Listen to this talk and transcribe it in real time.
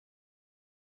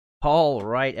All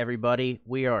right, everybody.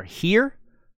 We are here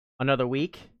another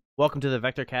week. Welcome to the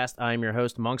VectorCast. I'm your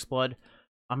host, Monksblood.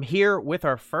 I'm here with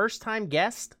our first-time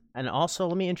guest, and also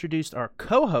let me introduce our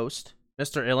co-host,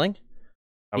 Mr. Illing.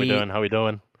 How we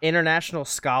doing? International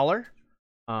scholar.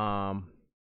 Love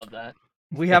that.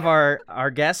 We have our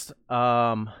guest.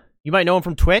 You might know him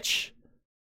from Twitch.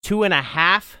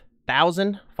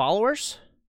 2,500 followers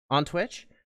on Twitch.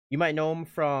 You might know him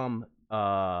from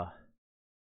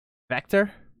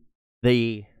Vector,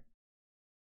 the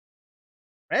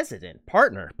president,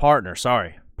 partner.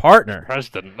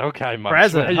 President. Okay, Mike.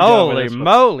 President. Holy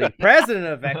moly, president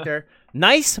of Vector.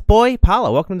 Nice boy,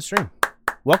 Paolo. Welcome to the stream.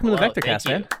 Welcome to the VectorCast,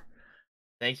 man.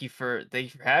 Thank you for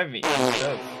having me.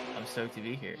 I'm stoked to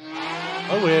be here.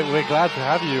 Oh, we're glad to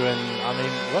have you, and I mean,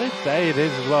 what a day it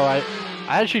is as well. I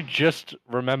actually just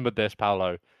remembered this,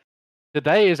 Paolo.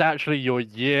 Today is actually your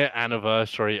year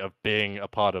anniversary of being a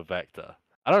part of Vector.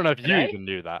 I don't know if you even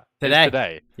knew that. Today. It's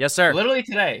today. Yes, sir. Literally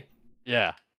today.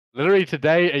 Yeah. Literally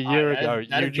today, a year ago,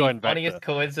 you joined Vector. Funniest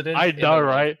coincidence. I know,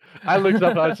 right? I looked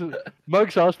up.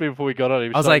 Monks asked me before we got on. He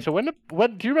was like, "So when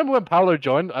do you remember when Paolo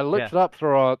joined?" I looked it up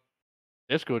through our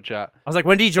Discord chat. I was like,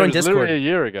 "When did you join Discord?" Literally a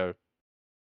year ago.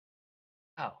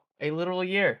 Oh, a literal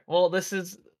year. Well, this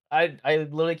is. I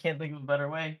literally can't think of a better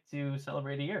way to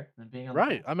celebrate a year than being on.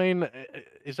 Right. I mean,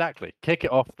 exactly. Kick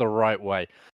it off the right way.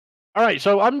 All right.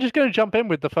 So I'm just going to jump in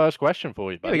with the first question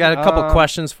for you. Yeah, we got a couple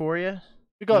questions for you.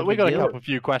 We got a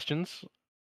few questions.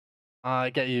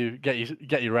 Get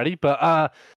you ready.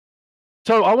 But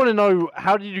so I want to know,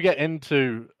 how did you get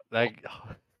into like?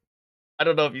 I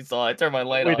don't know if you saw. I turned my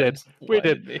light on. We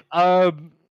did.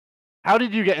 How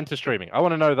did you get into streaming? I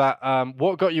want to know that.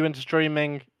 What got you into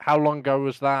streaming? How long ago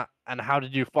was that? And how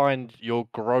did you find your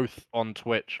growth on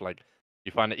Twitch? Like, did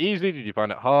you find it easy? Did you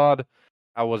find it hard?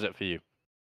 How was it for you?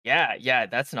 Yeah,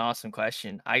 that's an awesome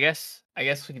question. I guess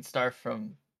we could start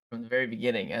from the very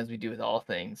beginning, as we do with all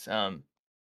things. You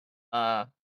know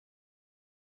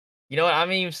what? I'm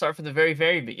gonna even start from the very,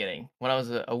 very beginning. When I was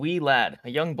a wee lad,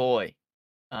 a young boy.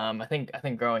 I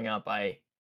think growing up, I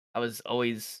was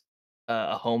always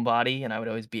a homebody, and I would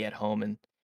always be at home and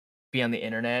be on the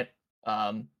internet.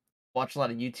 Watch a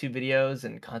lot of YouTube videos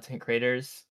and content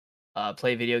creators.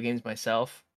 Play video games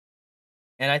myself,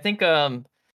 and I think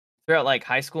throughout like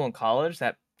high school and college,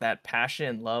 that passion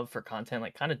and love for content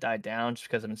like kind of died down just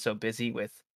because I've been so busy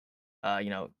with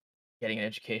getting an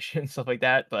education and stuff like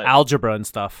that. But algebra and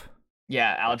stuff.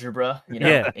 Yeah, algebra,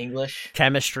 English,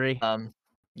 chemistry.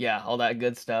 Yeah, all that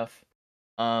good stuff.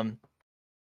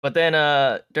 But then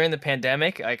during the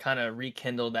pandemic, I kind of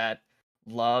rekindled that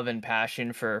love and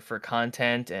passion for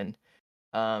content and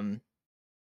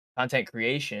content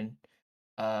creation.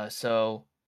 So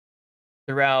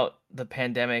throughout the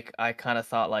pandemic, I kind of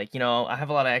thought like, I have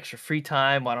a lot of extra free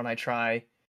time. Why don't I try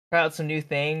out some new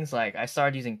things? Like I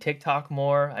started using TikTok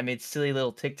more. I made silly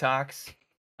little TikToks.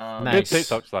 Nice. Good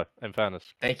TikToks though, in fairness.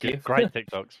 Thank you. Great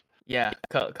TikToks. Yeah,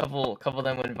 couple of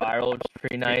them went viral, which is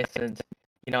pretty nice. And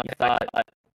I thought,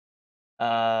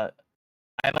 I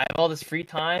have all this free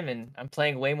time, and I'm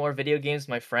playing way more video games with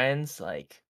my friends.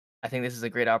 Like, I think this is a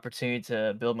great opportunity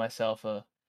to build myself a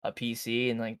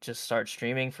PC and like just start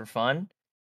streaming for fun.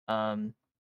 It'll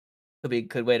be a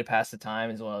good way to pass the time,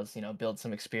 as well as build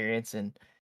some experience in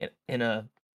a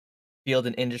field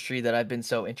and industry that I've been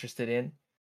so interested in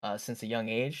since a young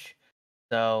age.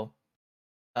 So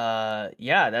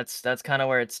yeah, that's kind of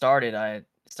where it started. I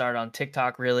started on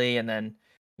TikTok really, and then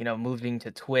moving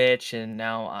to Twitch, and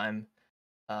now I'm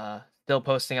still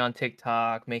posting on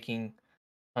TikTok, making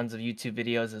tons of YouTube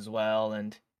videos as well,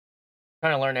 and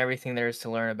trying to learn everything there is to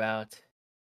learn about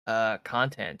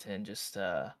content, and just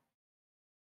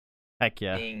heck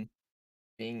yeah,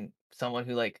 being someone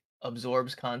who like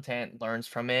absorbs content, learns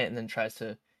from it, and then tries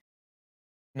to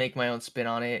make my own spin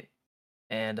on it,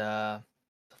 and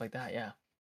stuff like that. Yeah.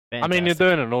 Fantastic. I mean, you're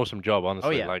doing an awesome job, honestly.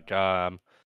 Oh, yeah. Like, the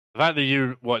fact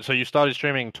that so you started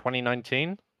streaming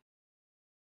 2019?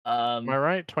 Am I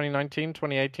right? 2019,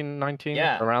 2018, 19?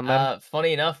 Yeah. Around then?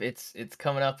 Funny enough, it's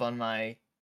coming up on my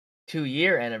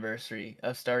 2-year anniversary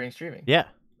of starting streaming. Yeah.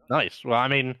 Nice. Well, I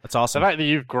mean, that's awesome. The fact that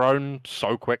you've grown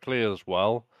so quickly as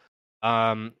well.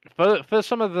 For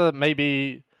some of the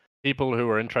maybe people who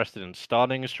are interested in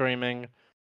starting streaming,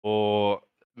 or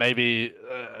maybe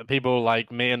people like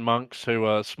me and Monks who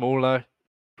are smaller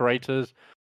creators,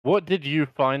 what did you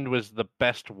find was the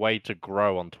best way to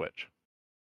grow on Twitch?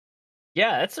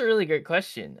 Yeah, that's a really great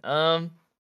question. I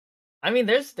mean,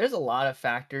 there's a lot of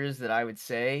factors that I would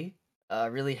say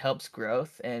really helps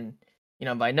growth, and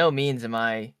by no means am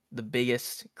I the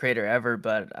biggest creator ever,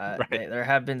 but there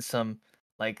have been some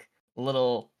like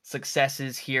little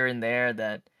successes here and there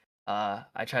that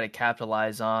I try to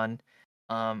capitalize on.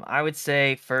 I would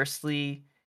say firstly,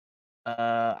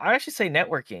 I would actually say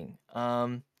networking.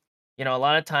 A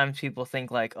lot of times people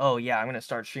think like, oh yeah, I'm gonna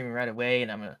start streaming right away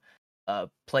and I'm gonna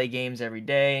play games every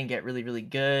day and get really really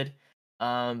good.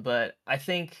 But I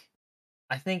think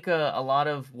a lot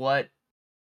of what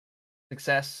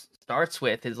success starts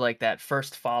with is like that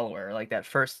first follower, like that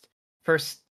first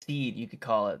seed you could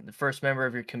call it, the first member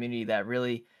of your community that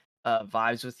really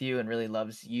vibes with you and really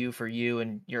loves you for you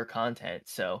and your content.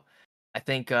 So I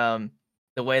think the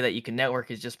way that you can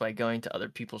network is just by going to other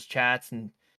people's chats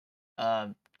and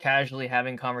casually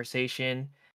having conversation,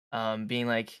 being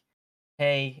like,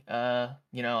 hey,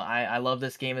 I love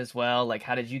this game as well. Like,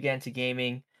 how did you get into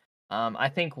gaming? I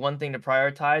think one thing to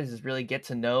prioritize is really get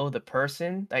to know the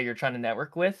person that you're trying to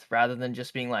network with, rather than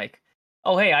just being like,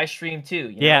 oh, hey, I stream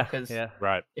too. Yeah, Because yeah.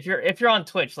 Right. if you're on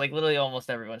Twitch, like literally almost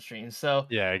everyone streams. So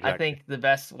Yeah, I exactly. think the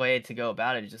best way to go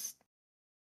about it is just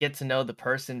get to know the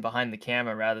person behind the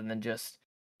camera rather than just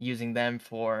using them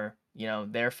for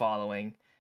their following.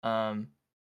 Um,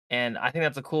 and I think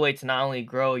that's a cool way to not only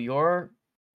grow your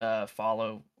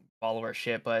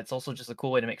followership, but it's also just a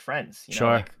cool way to make friends.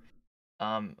 Sure.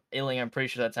 Ailing, I'm pretty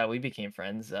sure that's how we became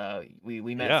friends. We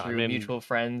met Yeah, I through mean, mutual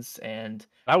friends, and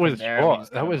that from was there we what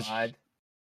just that kind of was vibed.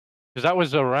 because that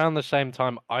was around the same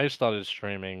time I started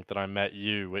streaming that I met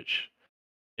you, which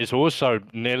is also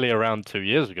nearly around 2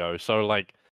 years ago. So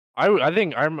like, I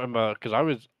think I remember because I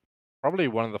was probably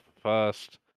one of the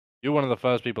first. You're one of the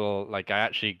first people like I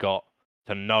actually got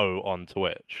to know on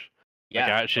Twitch. Like Yeah,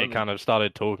 I actually totally. kind of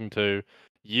started talking to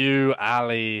you,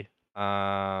 Ali,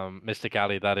 Mystic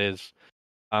Ali, that is.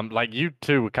 Like you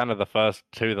two were kind of the first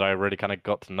two that I really kind of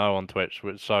got to know on Twitch.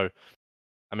 So,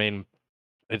 I mean,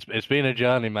 it's been a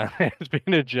journey, man. It's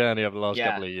been a journey over the last Yeah,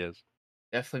 couple of years.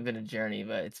 definitely been a journey,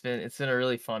 but it's been a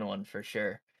really fun one for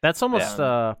sure. That's Yeah. almost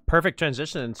a perfect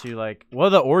transition into like what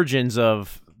are the origins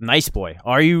of Nice Boy?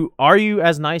 Are you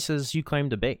as nice as you claim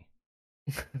to be?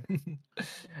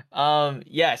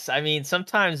 Yes, I mean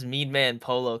sometimes Mean Man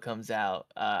Polo comes out.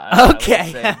 I will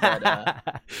Okay. say,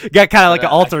 Got kind of like an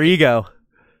I alter ego.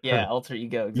 yeah, alter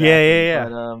ego Yeah, exactly. yeah, yeah.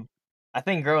 But I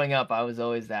think growing up, I was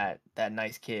always that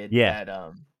nice kid Yeah.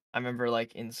 that I remember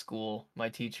like in school, my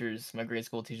grade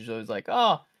school teachers always like,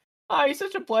 oh, he's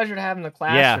such a pleasure to have in the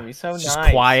Yeah. classroom. He's so It's just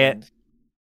nice, quiet, and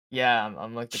yeah,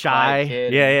 I'm like the quiet shy.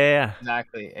 kid, Yeah, and yeah,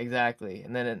 exactly.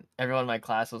 And then everyone in my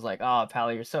class was like, "Oh,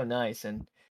 Pally, you're so nice." And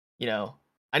you know,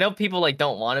 I know people like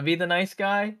don't want to be the nice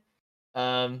guy,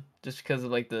 just because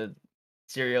of like the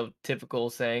stereotypical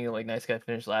saying like nice guy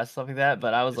finished last, stuff like that.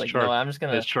 But I was It's like, you know true.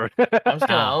 what, It's true. I'm just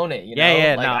gonna yeah. own it. Yeah,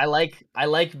 yeah, Like no. I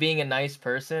like being a nice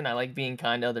person. I like being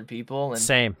kind to other people, and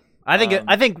Same. I think I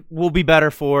um, think we'll be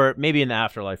better for it maybe in the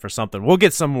afterlife or something. We'll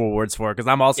get some rewards for it because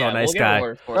I'm also a yeah, nice we'll get guy.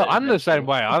 rewarded for No, it I'm the same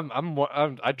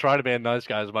eventually. way. I try to be a nice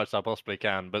guy as much as I possibly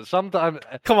can, but sometimes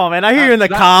Come on, man. I hear you in the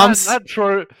that comms. that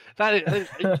true.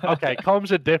 Okay.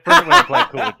 Comms are different when I play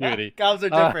Call of Duty. Comms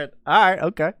are Uh, different. All right,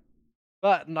 okay.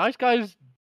 But nice guys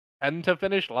tend to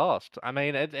finish last. I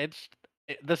mean,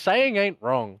 the saying ain't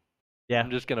wrong. Yeah. I'm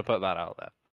just gonna put that out there.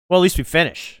 Well, at least we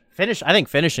finish. I think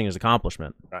finishing is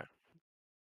accomplishment. Right.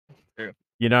 True.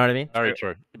 You know what I mean? Very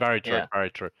true. Very true. Yeah. Very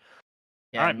true.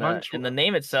 Yeah, All right, and Monks. the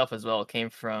name itself as well came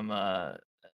from a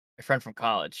friend from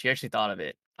college. She actually thought of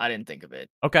it. I didn't think of it.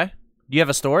 Okay. Do you have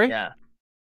a story? Yeah.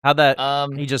 How'd that?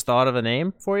 Um. He just thought of a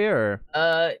name for you, or?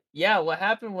 Yeah. What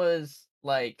happened was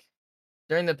like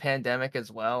during the pandemic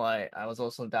as well. I was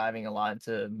also diving a lot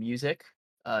into music.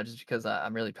 Just because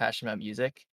I'm really passionate about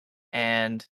music,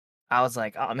 and I was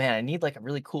like, oh man, I need like a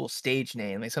really cool stage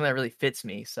name, like something that really fits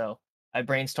me. So I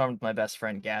brainstormed with my best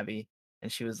friend Gabby,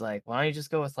 and she was like, why don't you just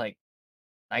go with like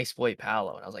Nice Boy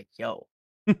Paolo? And I was like, yo,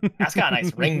 that's got a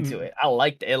nice ring to it. I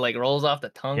liked it. It like rolls off the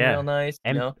tongue real Yeah. nice.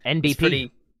 It's NBP.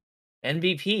 pretty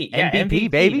MVP. Yeah, NBP,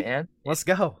 MVP, baby. man. Let's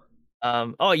go.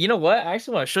 Oh, you know what? I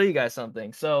actually want to show you guys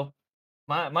something. So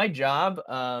my job,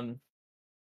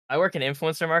 I work in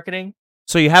influencer marketing.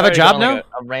 So you have a Sorry to go job on, now? like,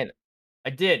 a rant. I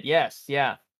did, yes,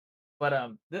 yeah. But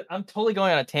I'm totally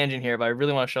going on a tangent here, but I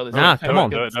really want to show this. Nah, off. come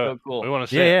on. It's so cool. We want to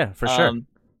see Yeah, it. yeah, for sure.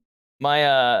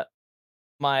 My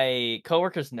my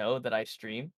coworkers know that I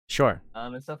stream, Sure.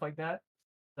 and stuff like that.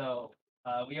 So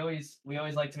we always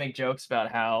like to make jokes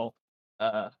about how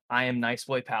I am Nice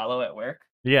Boy Paolo at work.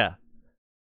 Yeah.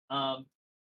 Um,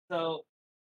 so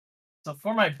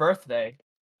for my birthday,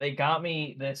 they got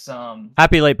me this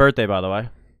Happy late birthday, by the way.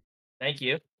 Thank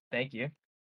you, thank you.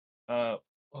 Oh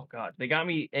god, they got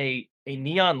me a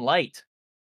neon light.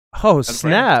 Oh Brandon,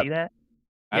 snap! see that?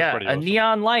 Yeah, pretty a awesome.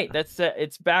 neon light. That's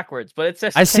it's backwards, but it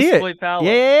says I see it. Boy Paolo.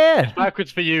 Yeah. It's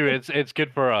backwards for you. It's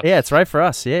good for us. Yeah, it's right for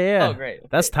us. Yeah. Oh, great.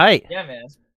 That's Okay. tight. Yeah, man.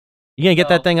 You gonna get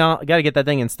So- that thing on? Got to get that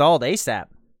thing installed ASAP.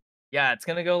 Yeah, it's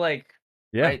gonna go like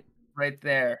Yeah. right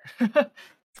there.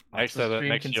 Next So to the stream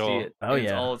next can to see your it Oh, in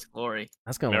yeah. all its glory.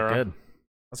 That's gonna Mirror. look good.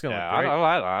 That's gonna Yeah, look great.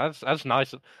 I like that. That's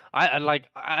nice.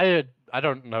 I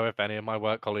don't know if any of my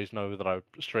work colleagues know that I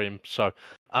stream, so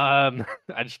I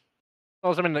just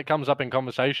not something that comes up in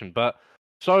conversation. But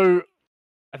so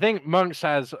I think Monks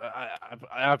has.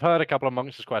 I've heard a couple of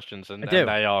Monks' questions, and do.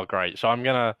 they are great. So I'm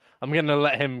gonna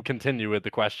let him continue with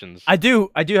the questions. I do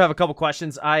have a couple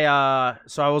questions. So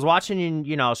I was watching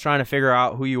you, I was trying to figure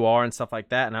out who you are and stuff like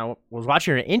that, and I was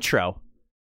watching your intro.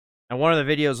 And one of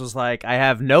the videos was like, I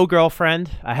have no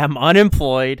girlfriend, I am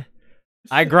unemployed,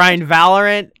 I grind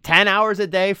Valorant 10 hours a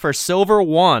day for Silver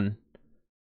 1.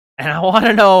 And I want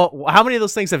to know how many of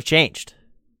those things have changed.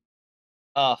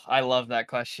 Oh, I love that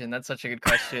question. That's such a good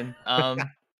question.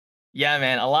 Yeah,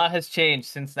 man, a lot has changed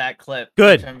since that clip.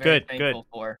 Good, which I'm very good. thankful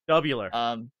for. Doubler.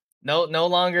 No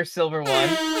longer Silver 1.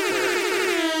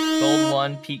 Gold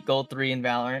 1, Peak Gold 3 in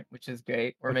Valorant, which is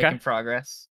great. We're Okay. making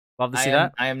progress. Love to see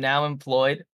that. I am now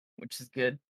employed, which is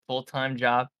good. Full-time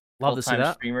job. Love to see Full-time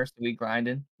that. streamer, so we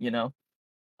grinding,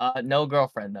 No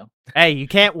girlfriend though. Hey, you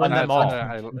can't win them all.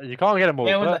 You can't get them all.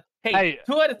 Yeah, but hey,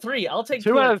 2 out of 3. I'll take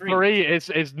 2 out of 3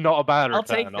 is not a bad I'll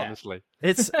take return, that. honestly.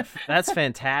 That's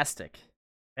fantastic.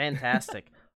 Fantastic.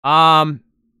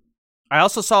 I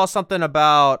also saw something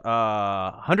about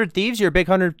 100 Thieves. You're a big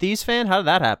 100 Thieves fan? How did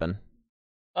that happen?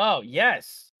 Oh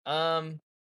yes.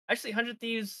 Actually, 100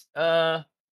 Thieves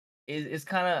is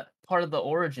kind of part of the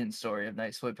origin story of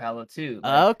Night Sweat Palo too.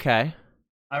 Okay.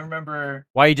 I remember.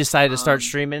 Why you decided to start Um,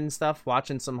 streaming and stuff,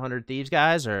 watching some 100 Thieves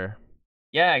guys, or?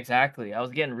 Yeah, exactly. I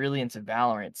was getting really into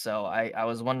Valorant, so I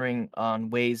was wondering on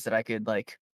ways that I could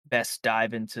like best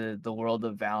dive into the world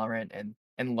of Valorant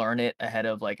and learn it ahead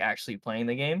of like actually playing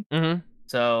the game. Mm-hmm.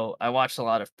 So I watched a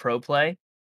lot of pro play.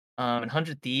 And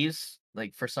 100 Thieves,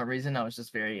 like for some reason, I was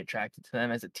just very attracted to them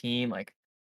as a team. Like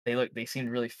they seemed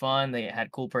really fun. They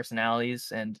had cool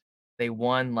personalities, and they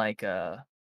won like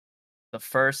the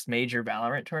first major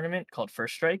Valorant tournament called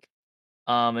First Strike.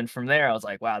 And from there, I was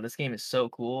like, wow, this game is so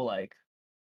cool. Like,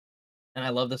 and I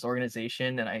love this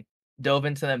organization. And I dove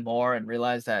into them more and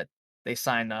realized that they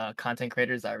sign content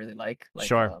creators that I really like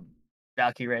Sure.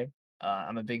 Valkyrie.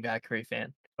 I'm a big Valkyrie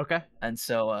fan, Okay. and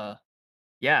so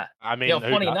yeah. I mean,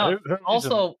 Funny enough, who isn't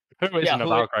also, a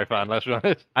Valkyrie fan? Let's be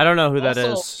honest. I don't know who that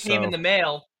also is. came in so- the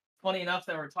mail. Funny enough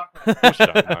that we're talking about. course you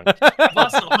don't know. I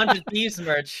bought some 100 Thieves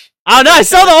merch. Oh no! I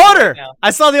saw the order. now.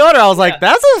 I saw the order. I was like, Yeah.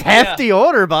 "That's a hefty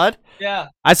order, bud." Yeah,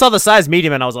 I saw the size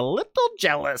medium, and I was a little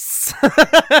jealous.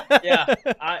 yeah.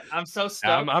 I'm so Yeah,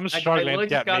 stoked. I'm I struggling literally to just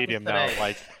get got this medium now. today.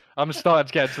 Like, I'm starting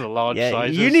to get to the large Yeah,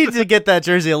 sizes. you need to get that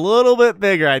jersey a little bit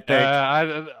bigger. I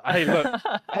think. Hey, look.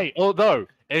 Hey, although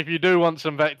if you do want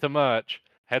some Vector merch,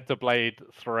 head to Blade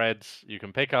Threads. You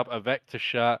can pick up a Vector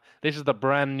shirt. This is the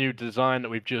brand new design that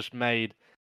we've just made.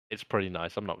 It's pretty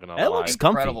nice. I'm not gonna lie. It looks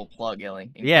comfy. Incredible plug,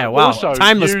 Illy. Yeah, Incredible wow. plug. Also,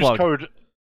 Timeless use plug. code.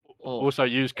 Oh, Also,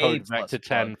 use A code plus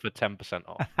Vector10 plug. for 10%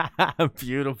 off.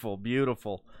 Beautiful,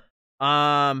 beautiful.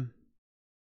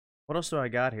 What else do I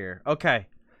got here? Okay,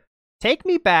 take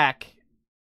me back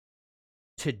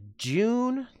to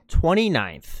June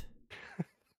 29th. Do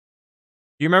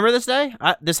you remember this day?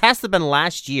 This has to have been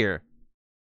last year,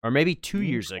 or maybe 2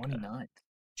 years ago. 29th.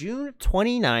 June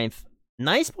 29th.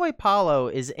 Nice Boy Paulo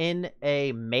is in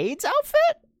a maid's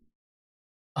outfit?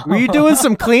 Were you doing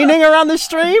some cleaning around the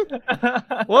stream?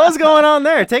 What was going on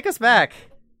there? Take us back.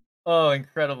 Oh,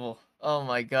 incredible! Oh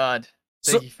my god!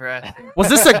 So- Thank you for asking. Was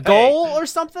this a goal or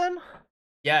something?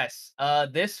 Yes.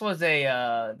 This was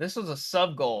a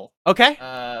sub goal. Okay.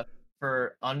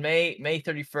 For on May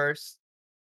 31st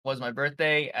was my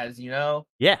birthday, as you know,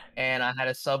 Yeah. and I had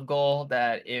a sub goal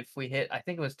that if we hit, I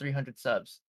think it was 300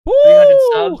 subs, Woo! 300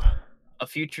 subs, a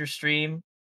future stream,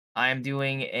 I am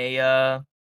doing a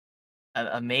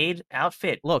maid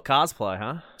outfit A little cosplay,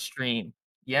 huh? stream.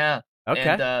 Yeah. Okay.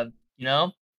 And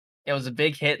it was a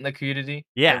big hit in the community.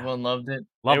 Yeah. Everyone loved it.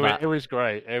 Love that. It was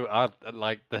great.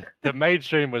 Like the maid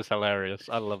stream was hilarious.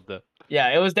 I loved it. Yeah,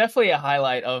 it was definitely a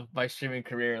highlight of my streaming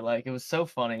career. Like, it was so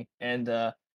funny, and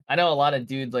I know a lot of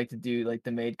dudes like to do like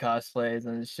the maid cosplays,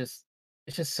 and it's just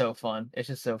so fun. It's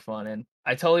just so fun, and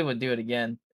I totally would do it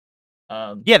again.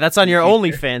 Yeah, that's on in your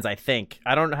future. OnlyFans, I think.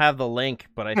 I don't have the link,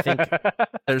 but I think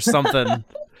there's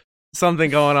something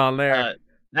going on there.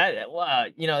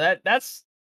 That's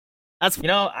That's it's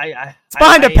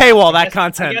behind a paywall, that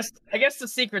content. I guess the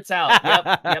secret's out.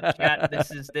 Yep, chat.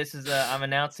 This is I'm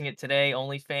announcing it today.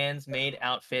 OnlyFans maid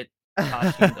outfit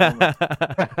costumed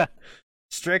only.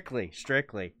 Strictly.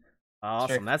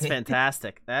 Awesome. That's Strictly.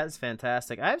 fantastic. That is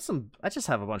fantastic. I just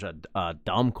have a bunch of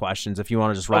dumb questions. If you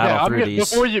want to just Okay, rattle through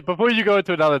these, before you go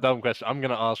into another dumb question, I'm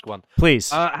gonna ask one. please.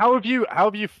 How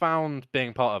have you found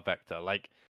being part of Vector? Like,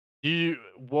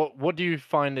 what do you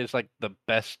find is like the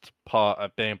best part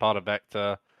of being part of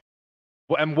Vector?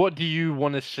 And what do you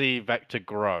want to see Vector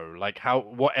grow? Like,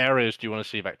 what areas do you want to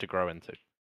see Vector grow into?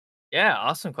 Yeah,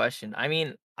 awesome question. I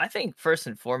mean, I think first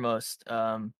and foremost,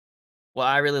 what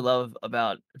I really love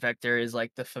about Vector is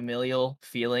like the familial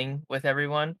feeling with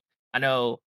everyone. I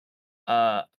know,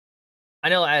 uh, I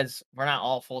know as we're not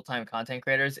all full-time content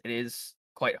creators, it is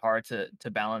quite hard to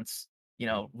balance,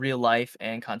 real life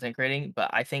and content creating. But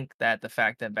I think that the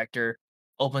fact that Vector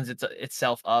opens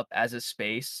itself up as a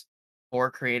space for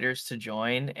creators to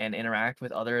join and interact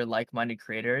with other like-minded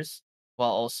creators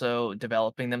while also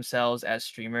developing themselves as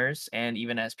streamers and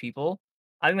even as people.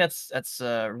 I think that's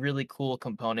a really cool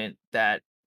component that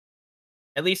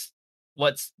at least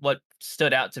what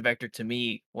stood out to Vector to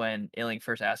me when Ailing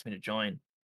first asked me to join.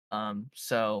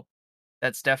 So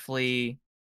that's definitely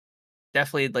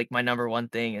like my number one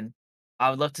thing, and I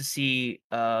would love to see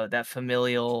that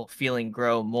familial feeling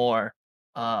grow more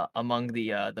among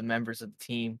the members of the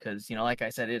team because like I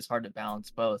said, it is hard to balance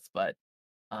both, but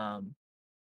um,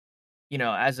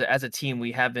 as a team,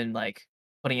 we have been like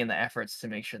putting in the efforts to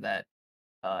make sure that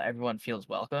everyone feels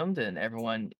welcomed and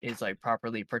everyone is like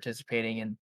properly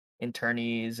participating in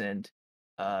tourneys and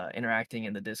interacting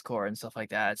in the Discord and stuff like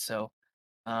that. So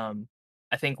um,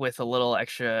 I think with a little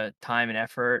extra time and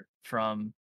effort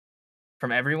from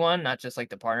everyone, not just like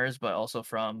the partners, but also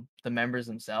from the members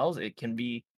themselves, it can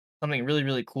be something really,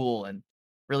 really cool and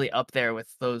really up there with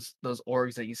those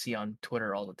orgs that you see on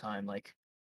Twitter all the time. Like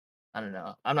I don't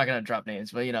know, I'm not gonna drop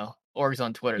names, but orgs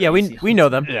on Twitter. Yeah, that you see we all know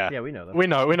the them. time. Yeah, we know them. we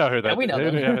know who they we know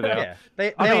them. who they are. Yeah,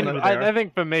 they I all mean, know who they are. I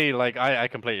think for me, like, I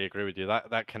completely agree with you.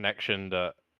 That connection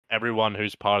that everyone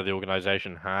who's part of the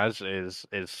organization has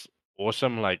is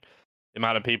awesome. Like, the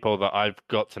amount of people that I've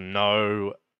got to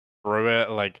know through it,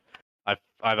 like,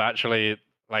 I've actually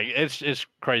like it's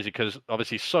crazy because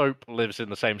obviously Soap lives in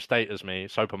the same state as me,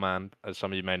 Soaperman, as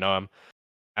some of you may know him.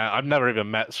 I've never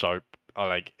even met Soap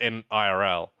like in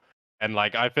IRL, and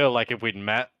like I feel like if we'd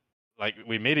met, like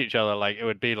we meet each other, like it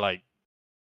would be like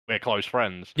we're close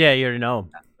friends. Yeah, you already know.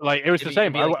 Like it was the It'd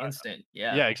same. be like instant.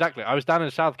 Yeah. Yeah, exactly. I was down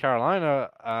in South Carolina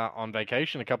on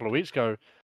vacation a couple of weeks ago.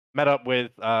 Met up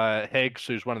with Higgs,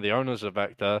 who's one of the owners of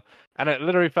Vector, and it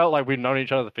literally felt like we'd known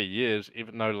each other for years,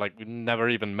 even though like we'd never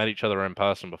even met each other in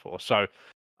person before. So,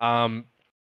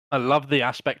 I love the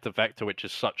aspect of Vector, which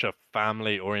is such a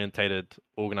family-orientated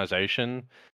organization.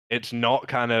 It's not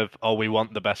kind of, oh, we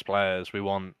want the best players, we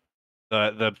want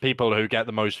the people who get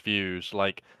the most views.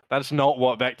 Like that's not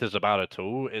what Vector's about at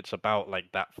all. It's about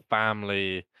like that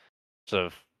family sort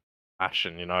of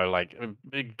passion, like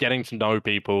getting to know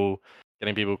people,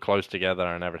 getting people close together,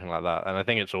 and everything like that. And I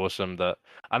think it's awesome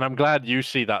and I'm glad you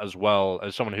see that as well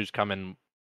as someone who's come in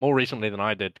more recently than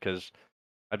I did because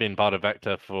I've been part of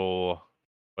Vector for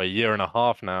a year and a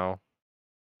half now.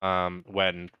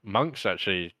 When Monks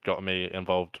actually got me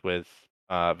involved with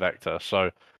Vector.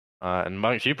 So, and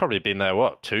Monks, you've probably been there,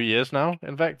 what, 2 years now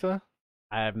in Vector?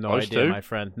 I have no Close idea, to? my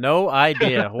friend. No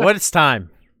idea. What it's time.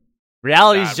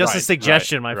 Reality is just a Right,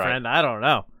 suggestion, my right. friend. I don't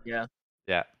know. Yeah.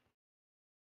 Yeah.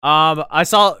 I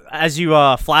saw as you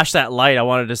flashed that light, I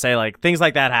wanted to say like things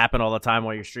like that happen all the time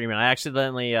while you're streaming. I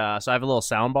accidentally so I have a little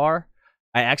sound bar.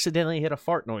 I accidentally hit a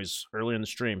fart noise early in the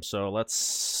stream, so let's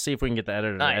see if we can get the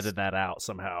editor to Nice. edit that out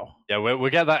somehow. Yeah, we'll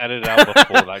get that edited out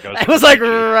before that goes. It was like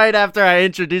right after I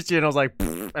introduced you, and I was like,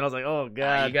 and I was like, oh You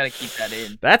god, gotta keep that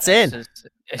in. that's in. It's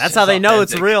That's just how they know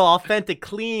it's authentic. real, authentic,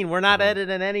 clean. We're not Mhm.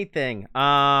 editing anything.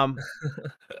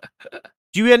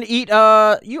 Do you eat?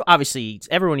 You obviously eat.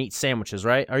 Everyone eats sandwiches,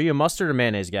 right? Are you a mustard or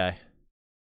mayonnaise guy?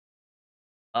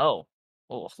 Oh,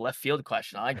 left field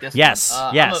question. I like this. Yes,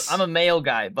 one. yes. I'm a mayo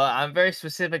guy, but I'm very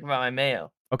specific about my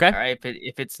mayo. Okay. All right.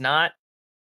 If it's not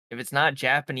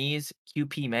Japanese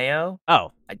QP mayo,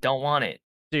 Oh, I don't want it.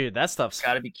 dude, that stuff's It's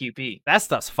got to be QP.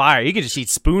 fire. You can just eat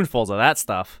spoonfuls of that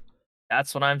stuff.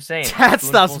 That's what I'm saying. That Spoonfuls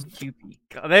stuff's- of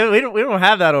QP. We don't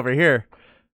have that over here.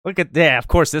 Look at that. Of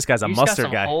course, this guy's a You just got mustard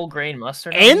some guy. whole grain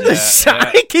mustard. And on the you? shot,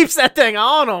 yeah. he keeps that thing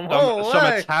on him.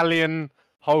 Some Italian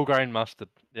whole grain mustard.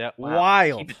 Yeah. Wow.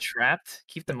 Wild. Keep it trapped.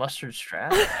 Keep the mustard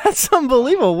strapped. That's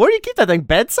unbelievable. Where do you keep that thing?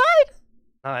 Bedside?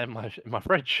 In my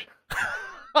fridge.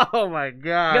 Oh my You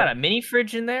god. got a mini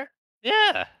fridge in there?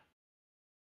 Yeah.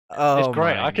 Oh, It's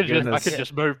great. my I could goodness.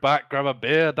 just move back, grab a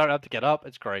beer, don't have to get up.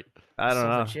 It's great. I don't So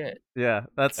know. legit. Yeah,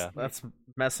 that's Yeah. that's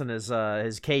messing his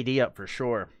KD up for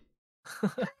sure.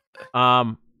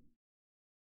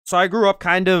 So I grew up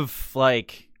kind of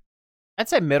like, I'd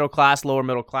say middle class, lower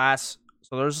middle class.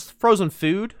 So there's frozen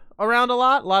food around a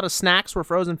lot. A lot of snacks were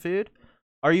frozen food.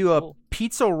 Are you a Cool.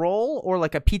 pizza roll or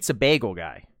like a pizza bagel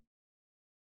guy?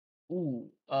 Ooh,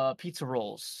 pizza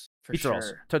rolls for Pizza sure.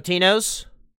 rolls. Totino's?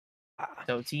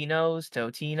 Totino's.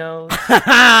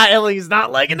 Ellie's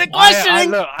not liking the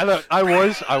questioning.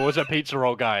 I was a pizza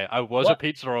roll guy. I was a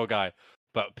pizza roll guy,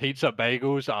 but pizza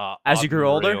bagels are As you grew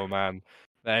older? unreal, man.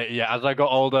 As I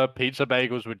got older, pizza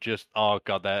bagels would just they're All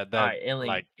right, Illing,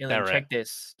 like Illing, they're check it.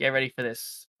 this. Get ready for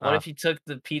this. What Uh. if you took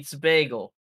the pizza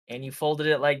bagel and you folded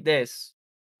it like this?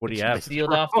 What do you You have?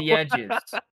 sealed off the edges.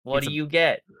 What Pizza- do you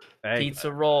get? Hey,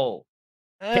 Pizza roll.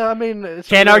 I mean, it's a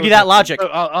Can't little argue that different. logic. So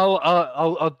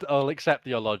I'll accept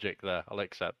your logic there. I'll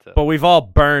accept it. But we've all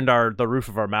burned the roof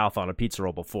of our mouth on a pizza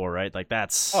roll before, right? Like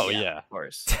that's Oh yeah, Of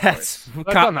course. that's I've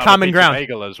done that with common pizza ground.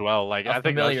 bagel as well. Like A I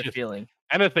think familiar that's just feeling.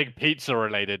 anything pizza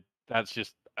related. That's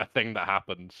just a thing that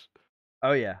happens.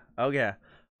 Oh yeah.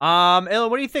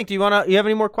 Ellen, what do you think? You have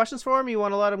any more questions for him? You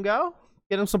want to let him go?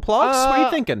 Get him some plugs? What are you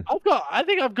thinking? I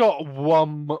think I've got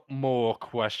one more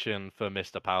question for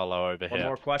Mr. Paolo over One here.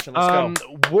 more question. Let's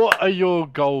go. What are your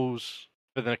goals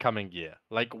for the coming year?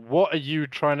 Like, what are you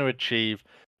trying to achieve?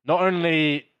 Not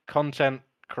only content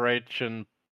creation,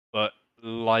 but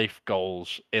life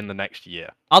goals in the next year.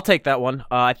 I'll take that one.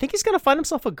 I think he's gonna find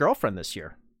himself a girlfriend this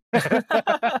year.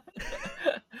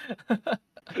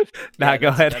 Nah, go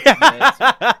ahead. that's my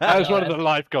answer. That was one of the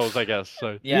life goals, I guess.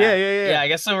 So Yeah. I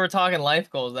guess so. We're talking life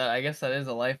goals. I guess that is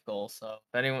a life goal. So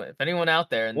if anyone out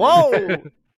there, and Whoa.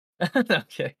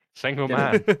 single okay.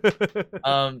 man.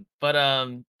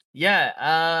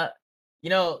 You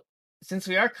know, since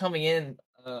we are coming in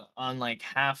on like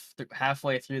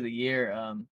halfway through the year,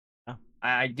 Oh.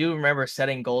 I do remember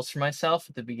setting goals for myself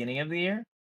at the beginning of the year.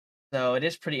 So it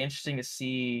is pretty interesting to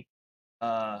see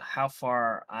how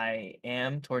far I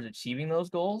am towards achieving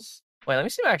those goals. Wait, let me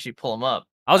see if I actually pull them up.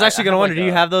 I was actually I gonna have, wonder. like, Do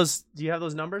you have those? Do you have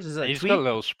those numbers? Is it a He's tweet? got a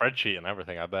little spreadsheet and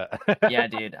everything, I bet. Yeah,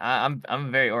 dude. I'm a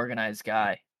very organized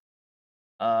guy.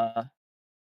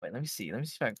 Wait, let me see. Let me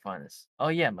see if I can find this. Oh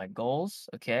yeah, my goals.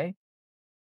 Okay.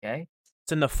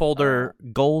 It's in the folder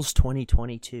Goals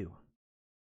 2022.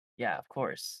 Yeah, of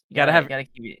course. You gotta have- gotta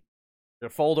keep it. The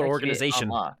folder gotta keep it organization.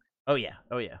 unlocked. Oh yeah.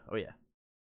 Oh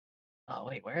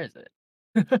wait, where is it?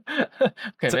 Okay,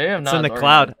 It's, maybe I'm it's not in the as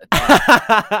cloud. organized as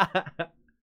I thought.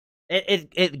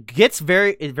 it gets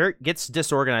very gets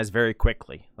disorganized very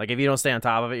quickly. Like if you don't stay on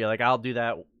top of it, you're like, I'll do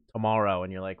that tomorrow,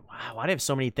 and you're like, wow, why do I have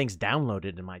so many things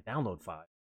downloaded in my download file?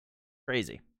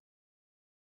 Crazy.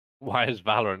 Why is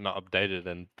Valorant not updated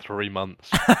in 3 months?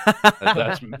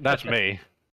 That's me.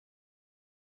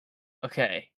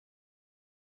 Okay.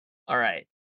 All right.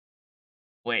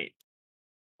 Wait,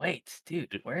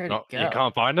 dude, where did it go? You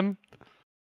can't find them?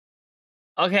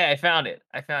 Okay, I found it.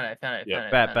 I found it.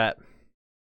 Bet.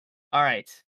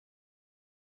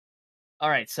 All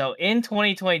right. So in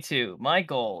 2022, my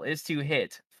goal is to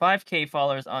hit 5K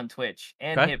followers on Twitch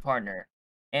and Okay. hit partner,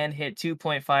 and hit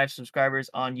 2.5 subscribers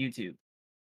on YouTube.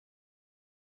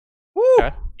 Woo!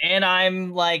 Okay. And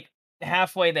I'm like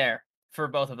halfway there for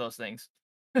both of those things.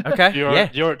 Okay. You're yeah.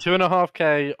 you're at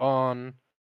 2.5K on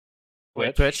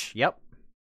Twitch. Yep.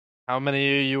 How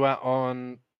many are you at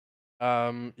on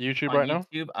YouTube On right now?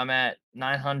 YouTube, I'm at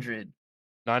 900.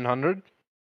 900.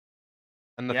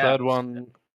 And the Yeah. third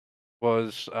one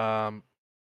was Partner.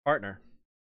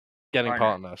 getting Partner.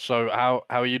 partner. So how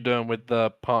are you doing with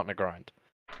the partner grind?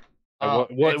 Oh,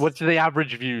 What's the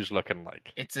average views looking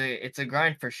like? It's a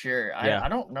grind for sure. Yeah. I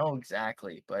don't know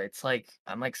exactly, but it's like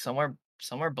I'm like somewhere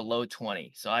below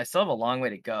 20. So I still have a long way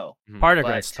to go. Partner But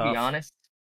grind's to tough. be honest,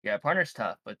 yeah, partner's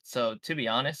tough. But so to be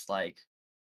honest, like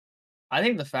I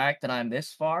think the fact that I'm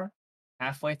this far,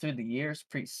 halfway through the year, is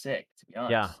pretty sick. To be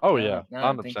honest. Yeah. Oh Now yeah, that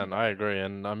I'm thinking 100%. about I it. agree,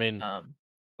 and I mean, Um,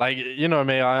 like you know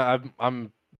me,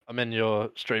 I'm in your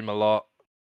stream a lot.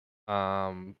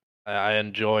 I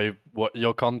enjoy what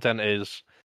your content is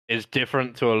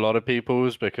different to a lot of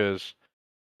people's because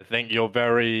I think you're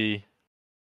very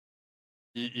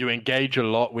you engage a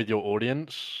lot with your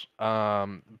audience,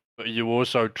 but you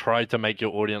also try to make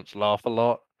your audience laugh a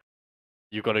lot.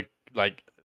 You got to like,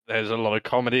 there's a lot of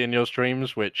comedy in your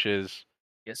streams, which is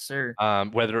yes, sir.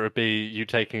 whether it be you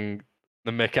taking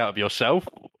the mick out of yourself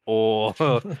or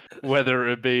whether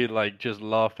it be like just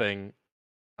laughing.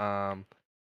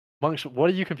 Monks, what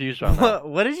are you confused about now?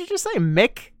 What did you just say?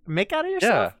 Mick out of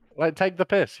yourself? Yeah, like take the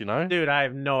piss, you know? Dude, I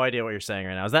have no idea what you're saying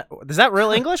right now. Is that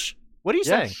real English? What are you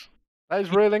saying? Yes, that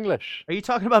is real English. Are you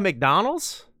talking about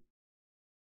McDonald's?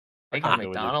 Like can't do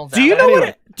it. McDonald's. Do you that know way? Anyway.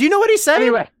 what? Do you know what he's saying?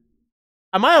 Anyway,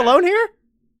 Am I alone here?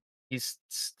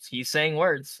 He's saying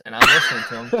words, and I'm listening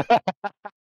to him.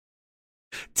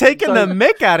 Taking So- the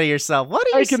mick out of yourself. What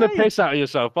are you Taking saying? the piss out of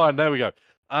yourself. Fine, there we go.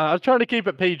 I was trying to keep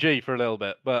it PG for a little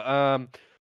bit, but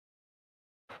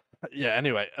yeah.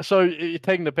 Anyway, so you're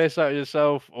taking the piss out of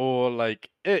yourself, or like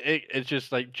it's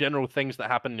just like general things that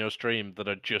happen in your stream that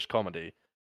are just comedy,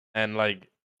 and like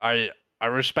I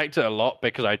respect it a lot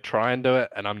because I try and do it,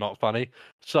 and I'm not funny.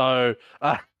 So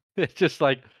it's just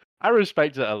like I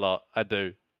respect it a lot. I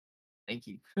do. Thank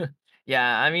you.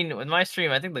 Yeah, I mean, with my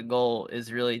stream, I think the goal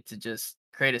is really to just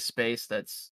create a space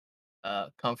that's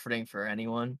comforting for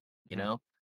anyone. You Mhm.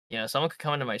 know, someone could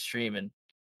come into my stream and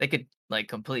they could like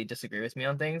completely disagree with me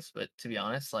on things, but to be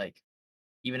honest, like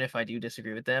even if I do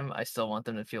disagree with them, I still want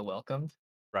them to feel welcomed,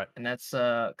 Right. and that's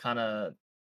kind of,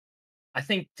 I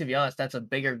think, to be honest, that's a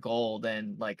bigger goal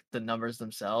than like the numbers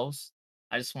themselves.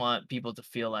 I just want people to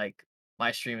feel like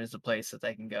my stream is the place that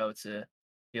they can go to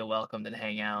feel welcomed and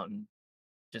hang out and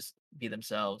just be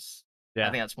themselves. I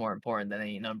Yeah. think that's more important than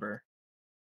any number.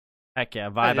 Heck yeah,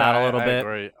 vibe Yeah, out a little I bit.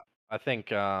 agree. I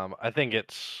think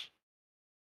it's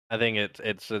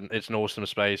an awesome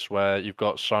space where you've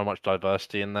got so much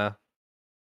diversity in there.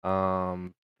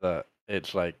 That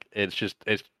it's like it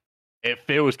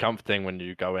feels comforting when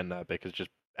you go in there because just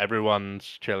everyone's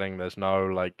chilling. There's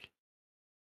no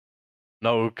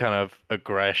kind of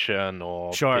aggression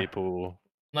or Sure. people.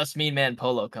 Unless Mean Man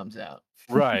Polo comes out.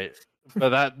 Right.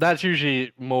 But that's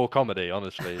usually more comedy,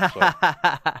 honestly. So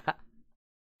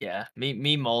Yeah,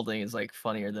 me molding is like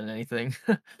funnier than anything.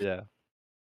 yeah.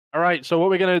 All right, so what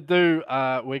we're going to do,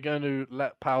 we're going to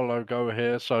let Paolo go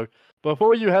here. So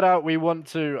before you head out, we want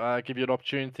to give you an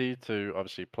opportunity to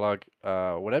obviously plug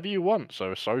whatever you want.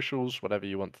 So socials, whatever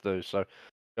you want to do. So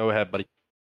go ahead, buddy.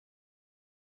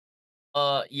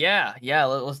 Yeah.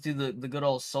 Let's do the good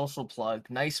old social plug.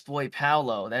 Nice Boy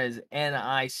Paolo. That is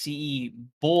NICE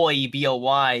boy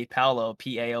BOY Paolo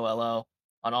PAOLO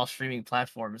on all streaming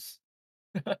platforms,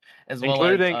 as well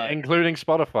as Including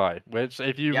Spotify, which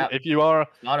if you Yep. if you are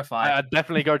Spotify.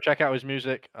 definitely go check out his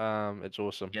music. It's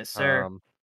awesome. Yes, sir.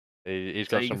 He's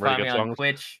So got you some can really find me good on songs.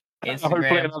 Twitch, Hopefully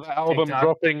Instagram, another album TikTok.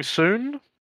 dropping soon?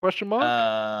 Question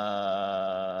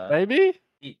mark? Maybe?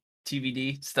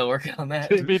 TBD. Still working on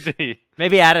that. TBD.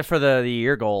 Maybe add it for the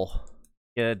year goal.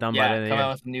 Get it done by the Yeah, end of the come year.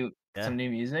 out with some new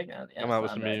music. Yeah, Come that's out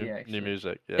with not some a bad new idea, actually.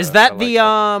 music. Yeah, Is that I the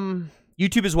like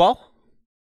YouTube as well?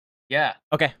 Yeah,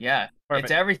 Okay, yeah. perfect.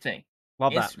 It's everything.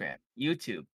 Love that. Instagram,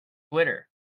 YouTube, Twitter,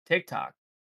 TikTok,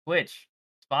 Twitch,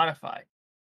 Spotify,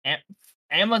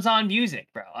 Amazon Music,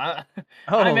 bro. I'm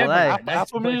everywhere. hey. Nice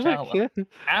Apple Boy Music? Paolo. Yeah.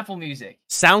 Apple Music,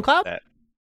 SoundCloud? Yeah.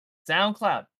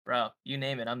 SoundCloud, bro. You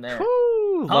name it, I'm there.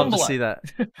 Woo, love to Tumblr. see that.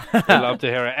 We love to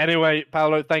hear it. Anyway,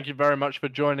 Paolo, thank you very much for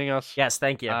joining us. Yes,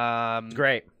 thank you.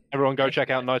 Great. Everyone go Thank check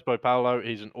you, out guys. Nice Boy Paolo.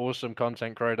 He's an awesome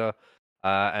content creator.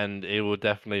 And it will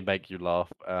definitely make you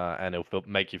laugh, and it'll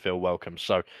make you feel welcome.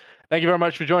 So, thank you very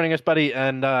much for joining us, buddy,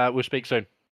 and we'll speak soon.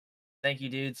 Thank you,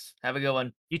 dudes. Have a good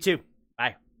one. You too.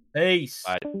 Bye. Peace.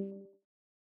 Bye.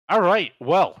 All right.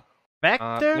 Well,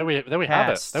 Vector. there we have it.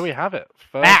 Cast. There we have it.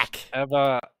 First Back.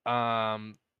 ever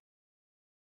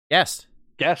Yes.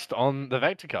 guest on the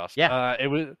VectorCast. Yeah. It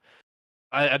was.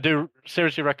 I do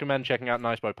seriously recommend checking out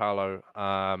Nice Boy Paolo.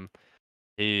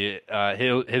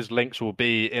 His links will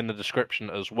be in the description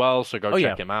as well, so go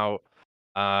check him out.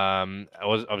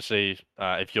 Obviously,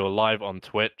 if you're live on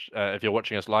Twitch, if you're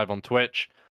watching us live on Twitch,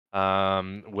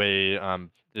 when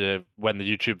the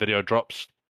YouTube video drops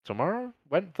tomorrow,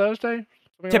 Thursday,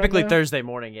 Typically Thursday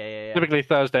morning. Yeah. Typically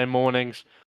Thursday mornings.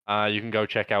 You can go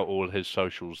check out all his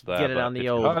socials there. Get it but on if the you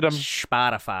old heard him-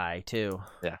 Spotify too.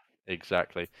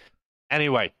 Exactly.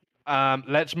 Anyway,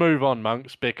 let's move on,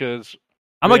 monks, because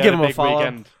I'm we gonna had give him a big follow.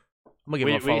 weekend. I'm gonna give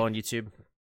him a follow on YouTube.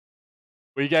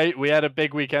 We had a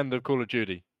big weekend of Call of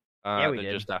Duty. Yeah, we that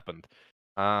did. just happened.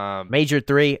 Major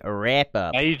 3 wrap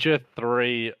up. Major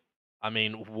 3. I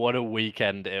mean, what a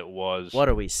weekend it was. What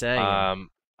are we saying?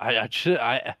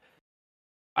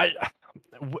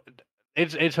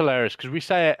 It's hilarious because we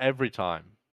say it every time.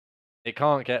 It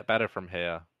can't get better from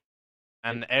here,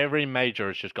 and every major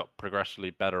has just got progressively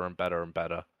better and better and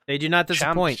better. They do not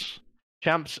disappoint.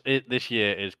 Champs this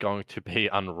year is going to be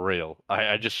unreal.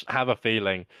 I just have a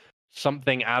feeling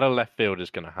something out of left field is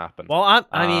going to happen. Well,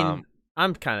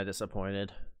 I'm kind of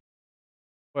disappointed.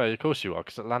 Well, of course you are,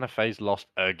 because Atlanta FaZe lost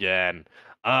again.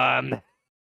 I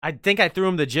think I threw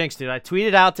him the jinx, dude. I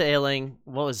tweeted out to Ailing.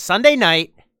 What was Sunday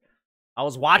night? I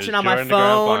was watching on my during the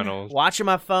grand phone, finals.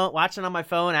 watching on my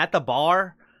phone at the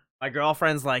bar. My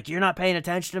girlfriend's like, "You're not paying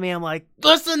attention to me." I'm like,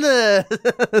 "Listen to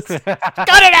this.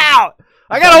 Cut it out.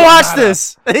 I gotta watch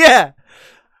this." Yeah,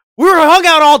 we were hung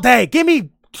out all day. Give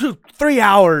me 3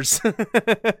 hours. It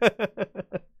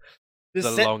was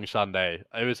a long Sunday.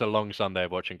 It was a long Sunday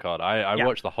of watching COD. I Yeah.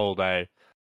 watched the whole day,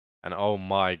 and oh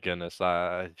my goodness,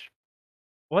 What?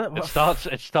 it starts.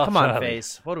 Come on, early.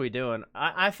 Face. What are we doing?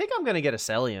 I think I'm gonna get a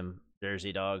Celium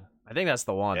jersey, dog. I think that's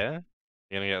the one. Yeah,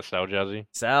 you're gonna get a Cell jersey.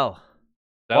 Cell.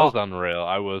 Cell's unreal.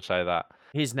 I will say that.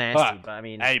 He's nasty, but I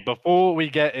mean, Hey, before we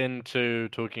get into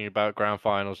talking about grand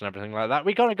finals and everything like that,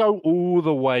 we gotta go all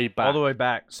the way back. all the way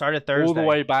back. Started Thursday. All the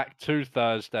way back to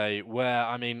Thursday, where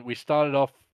I mean, we started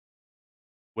off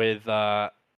with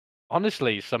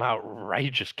honestly some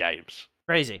outrageous games.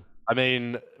 Crazy. I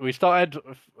mean, we started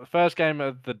first game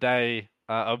of the day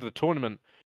of the tournament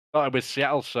started with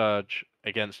Seattle Surge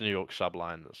against New York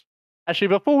Subliners. Actually,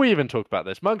 before we even talk about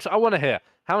this, Monks, I want to hear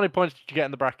how many points did you get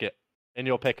in the bracket in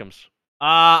your pick'ems?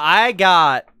 I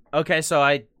got we weren't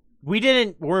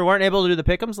able to do the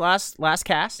pick'ems last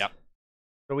cast. Yep.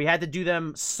 So we had to do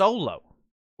them solo,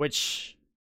 which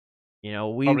we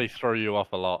Probably throw you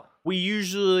off a lot. We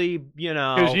usually,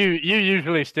 because you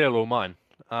usually steal all mine.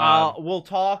 We'll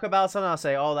talk about something. I'll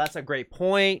say, "Oh, that's a great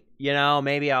point."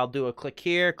 Maybe I'll do a click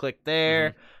here, click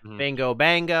there, bingo,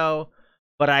 bango.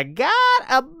 But I got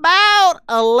about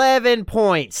 11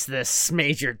 points this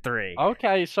Major 3.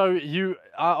 Okay, so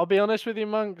I'll be honest with you,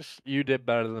 Monks. You did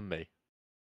better than me.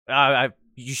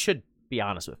 You should be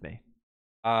honest with me.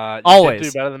 You Always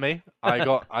did do better than me.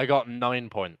 I got 9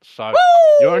 points. So Woo!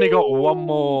 you only got one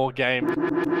more game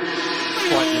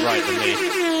slightly right than me.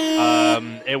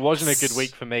 It wasn't a good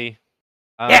week for me.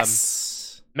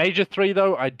 Yes. Major 3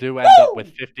 though, I do end up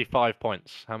with 55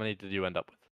 points. How many did you end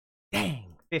up with?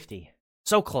 Dang, 50.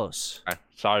 So close. Okay,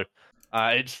 so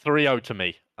it's 3-0 to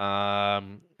me.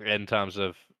 In terms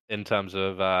of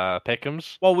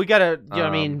pick'ems. Well, we gotta. I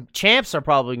mean, champs are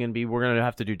probably gonna be. We're gonna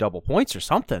have to do double points or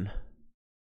something.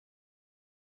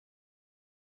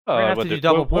 We're gonna have to do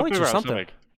double points or something.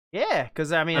 Yeah,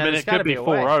 because I mean, it gotta could be a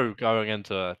way. 4-0 going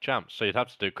into champs, so you'd have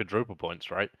to do quadruple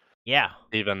points, right? Yeah.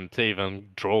 To even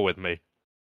draw with me.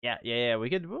 Yeah.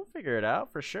 We'll figure it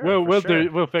out for sure.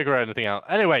 We'll figure anything out.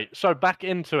 Anyway, so back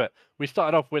into it. We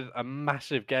started off with a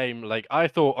massive game. Like I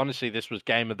thought, honestly, this was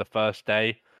game of the first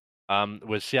day.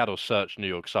 Was Seattle Surge New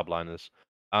York Subliners.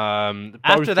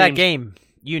 After that game,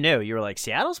 you were like,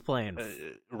 Seattle's playing.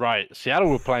 Right, Seattle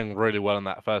were playing really well in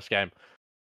that first game.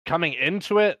 Coming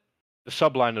into it, the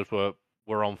Subliners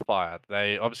were on fire.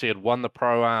 They obviously had won the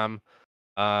Pro-Am.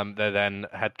 They then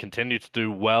had continued to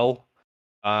do well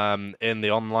in the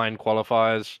online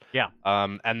qualifiers. Yeah.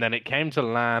 And then it came to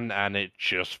LAN, and it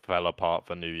just fell apart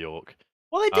for New York.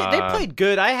 Well, they did. They played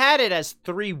good. I had it as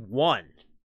 3-1.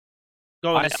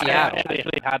 Going to Seattle.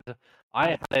 I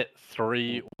had it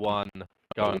 3-1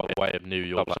 going away of New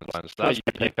York. So you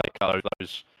pick up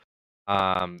those.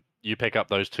 You pick up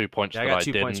those 2 points that I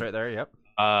didn't. 2 points right there. Yep.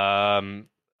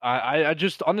 I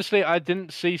just honestly I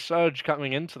didn't see Surge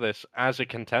coming into this as a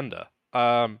contender.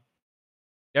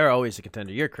 They're always a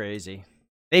contender. You're crazy.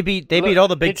 They beat all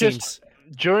the big teams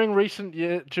during recent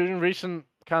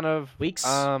kind of weeks.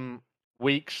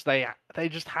 Weeks they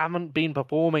just haven't been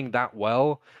performing that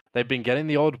well. They've been getting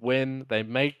the odd win.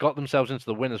 They got themselves into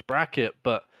the winners bracket,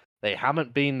 but they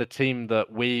haven't been the team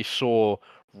that we saw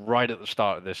right at the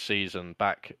start of this season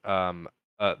back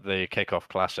at the Kickoff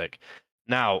Classic.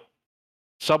 Now,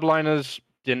 Subliners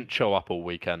didn't show up all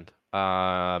weekend.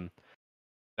 And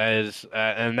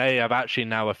they have actually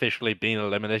now officially been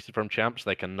eliminated from champs.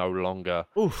 They can no longer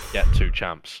get 2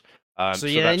 champs. So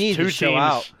they need to show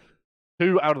out.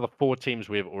 2 out of the 4 teams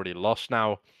we have already lost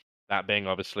now. That being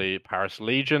obviously Paris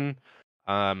Legion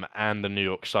and the New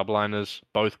York Subliners.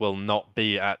 Both will not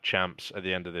be at champs at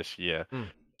the end of this year.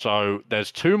 So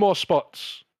there's 2 more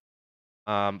spots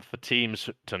for teams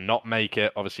to not make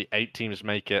it. Obviously, 8 teams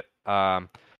make it. So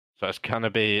it's gonna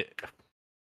be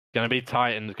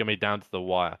tight and it's gonna be down to the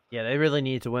wire. Yeah, they really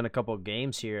need to win a couple of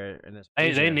games here in this.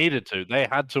 They needed to. They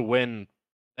had to win.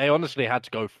 They honestly had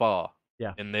to go far.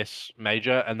 Yeah. In this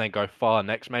major, and then go far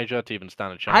next major to even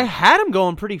stand a chance. I had them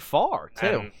going pretty far too.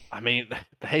 And, I mean,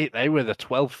 they were the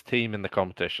 12th team in the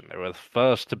competition. They were the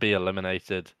first to be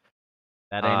eliminated.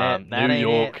 That ain't it. That New ain't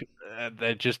York, it.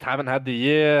 They just haven't had the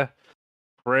year.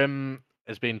 Prim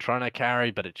has been trying to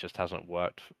carry, but it just hasn't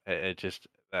worked. It just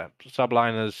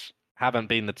Subliners haven't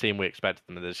been the team we expected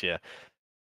them this year.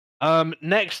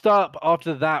 Next up,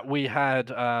 after that, we had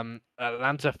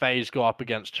Atlanta FaZe go up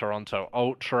against Toronto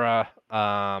Ultra.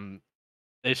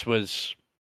 This was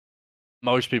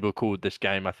most people called this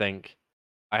game. I think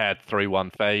I had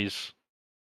 3-1 FaZe.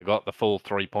 I got the full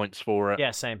 3 points for it.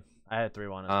 Yeah, same. I had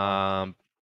 3-1 as well.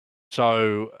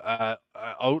 So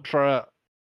Ultra,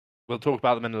 we'll talk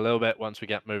about them in a little bit once we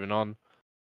get moving on.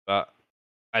 But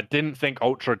I didn't think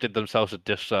Ultra did themselves a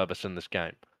disservice in this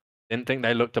game. Didn't think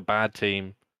they looked a bad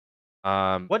team.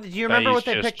 What did you remember? What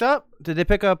they picked up? Did they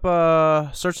pick up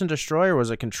Search and Destroy, or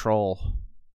was it Control?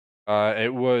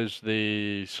 It was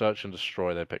the Search and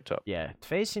Destroy they picked up. Yeah,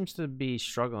 FaZe seems to be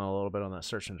struggling a little bit on that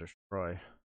Search and Destroy.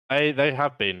 They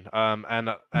have been.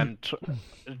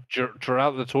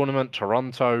 Throughout the tournament,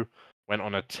 Toronto went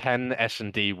on a 10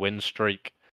 S&D win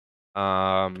streak.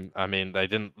 I mean, they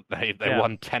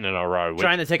won 10 in a row.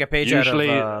 Trying to take a page usually,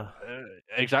 out of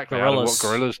exactly Gorillas. what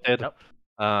Gorillas did. Yep.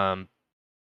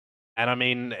 And I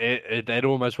mean, it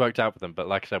almost worked out for them. But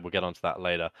like I said, we'll get onto that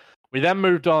later. We then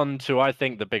moved on to, I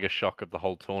think, the biggest shock of the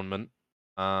whole tournament.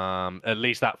 At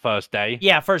least that first day.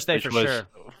 Yeah, first day which for was sure.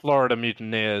 Florida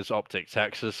Mutineers, Optic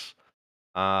Texas.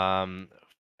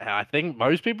 I think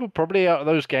most people probably out of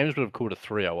those games would have called a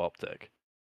 3-0 Optic.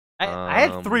 I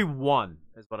had 3-1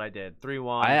 is what I did.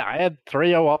 3-1. I had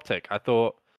 3-0 Optic. I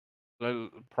thought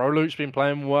ProLuke's been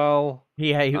playing well.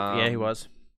 He was.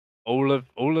 All of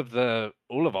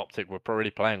Optic were probably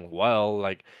playing well.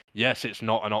 Like, yes, it's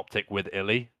not an Optic with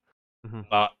Illy,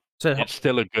 but it's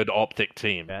still a good Optic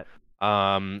team. Yeah.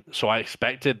 So I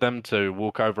expected them to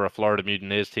walk over a Florida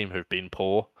Mutineers team who've been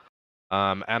poor.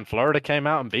 And Florida came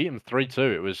out and beat them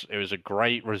 3-2. It was a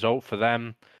great result for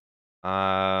them.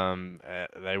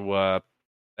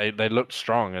 They looked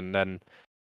strong, and then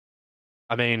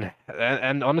I mean,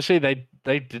 and honestly,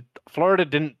 Florida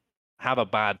didn't have a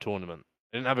bad tournament.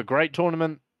 They didn't have a great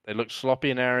tournament. They looked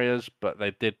sloppy in areas, but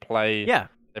they did play. Yeah.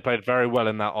 They played very well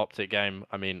in that Optic game.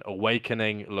 I mean,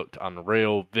 Awakening looked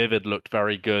unreal. Vivid looked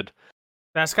very good.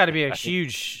 That's got to be a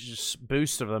huge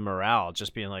boost of the morale,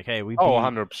 just being like, hey, we beat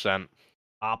 100%.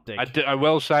 Optic. I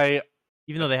will say,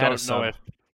 even though they had a sub.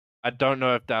 I don't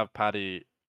know if Dav Paddy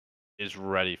is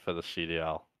ready for the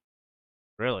CDL.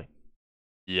 Really?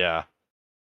 Yeah.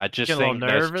 I just think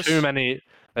there's too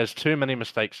many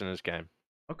mistakes in his game.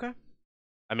 Okay.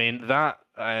 I mean that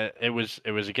it was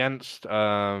against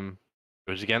the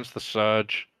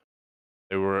Surge.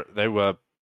 They were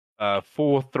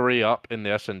 4-3 up in the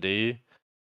S&D.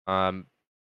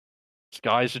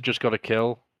 Skies had just got a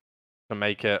kill to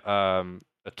make it a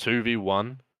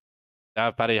 2v1.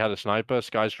 Dav Paddy had a sniper.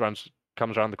 Skies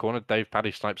comes around the corner. Dave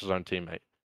Paddy snipes his own teammate.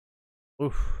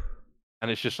 Oof. And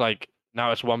it's just like,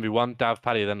 now it's 1v1. Dav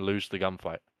Paddy then lose the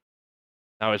gunfight.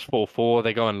 Now it's 4-4.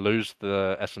 They go and lose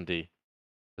the S&D.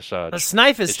 The Surge. The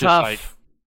snipe is tough.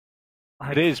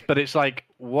 It is, but it's like,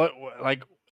 what like...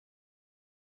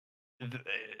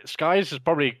 Skies has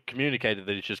probably communicated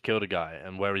that he's just killed a guy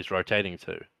and where he's rotating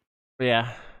to.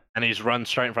 Yeah. And he's run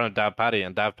straight in front of Dav Paddy,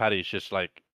 and Dav Paddy's just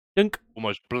like Dunk.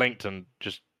 Almost blinked and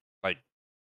just like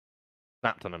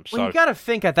snapped on him. Well, you gotta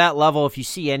think at that level, if you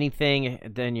see anything,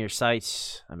 then your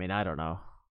sights. I mean, I don't know.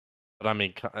 But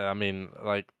I mean,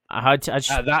 like at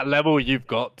that level, you've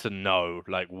got to know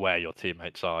like where your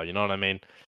teammates are. You know what I mean?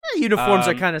 Uniforms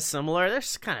are kind of similar. They're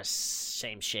kind of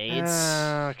same shades.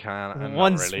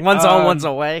 One's on, one's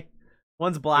away.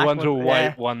 One's black. One's all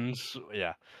white. One's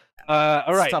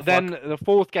all right. Then the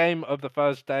fourth game of the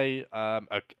first day.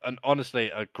 Honestly,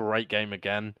 a great game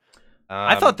again.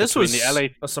 I thought this was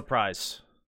a surprise.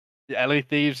 The LA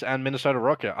Thieves and Minnesota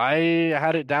Rocket. I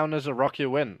had it down as a Rocket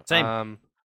win. Same.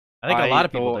 I think a lot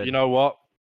of people did. You know what?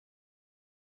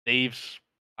 Thieves.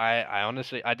 I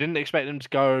honestly didn't expect them to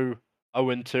go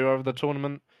 0-2 over the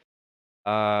tournament.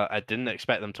 I didn't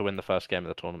expect them to win the first game of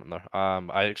the tournament though.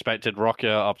 I expected Rocket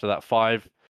after that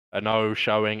 5-0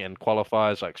 showing in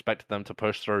qualifiers. I expected them to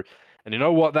push through. And you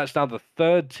know what? That's now the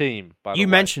third team. By the way. You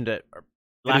mentioned it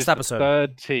last episode. The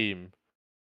third team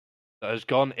that has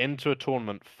gone into a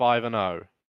tournament 5-0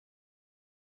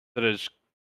 that has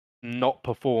not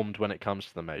performed when it comes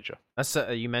to the major. That's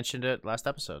you mentioned it last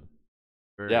episode.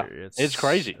 Yeah, it's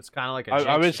crazy. It's kind of like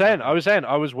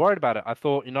I was worried about it. I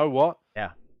thought, you know what?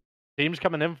 Yeah. Teams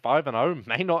coming in 5-0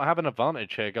 may not have an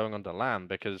advantage here going on to LAN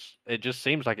because it just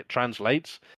seems like it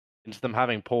translates into them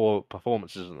having poor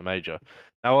performances at the major.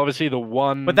 Now, obviously,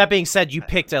 But that being said, you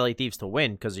picked LA Thieves to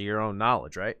win because of your own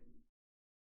knowledge, right?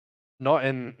 Not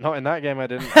in that game. I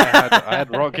didn't. I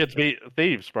had Rockets beat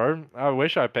Thieves, bro. I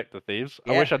wish I picked the Thieves.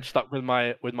 Yeah. I wish I'd stuck with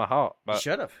my heart. But you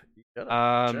should have.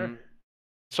 Sure.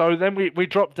 So then we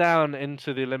dropped down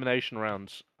into the elimination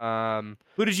rounds.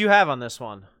 Who did you have on this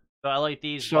one? The LA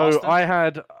Thieves. So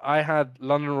Boston? I had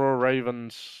London Royal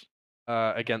Ravens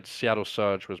against Seattle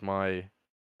Surge was my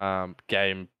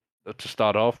game to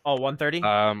start off. Oh, 130?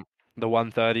 The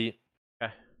 130.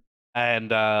 Okay.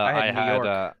 And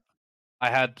I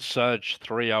had Surge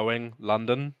 3-0ing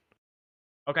London.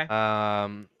 Okay.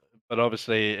 But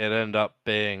obviously it ended up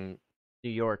being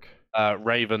New York.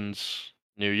 Ravens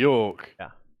New York.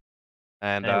 Yeah.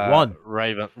 and They won.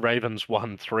 Ravens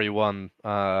won 3-1.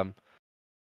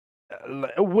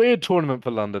 A weird tournament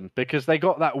for London because they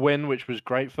got that win, which was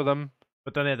great for them.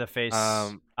 But then they had to face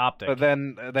Um, Optic. But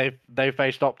then they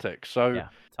faced Optic, so yeah,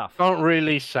 tough. can't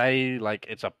really say like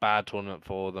it's a bad tournament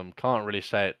for them. Can't really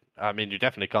say it. I mean, you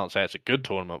definitely can't say it's a good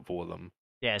tournament for them.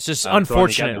 Yeah, it's just To only get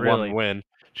unfortunate, the really. one win.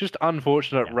 Just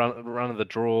unfortunate Yeah. run of the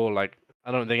draw. Like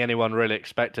I don't think anyone really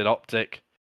expected Optic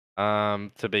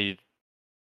to be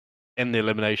in the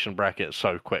elimination bracket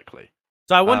so quickly.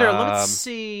 So I wonder. Let's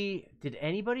see. Did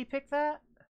anybody pick that?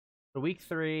 For week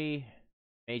 3,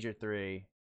 major 3.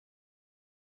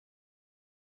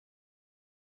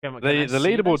 The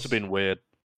leaderboards have been weird.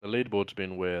 The leaderboards have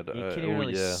been weird. You can't even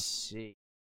really see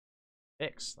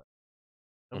picks.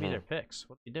 Show me their picks.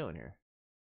 What are you doing here?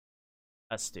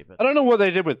 That's stupid. I don't know what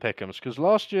they did with Pick'ems because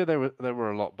last year they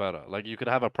were a lot better. Like you could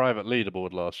have a private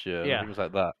leaderboard last year, Yeah. and things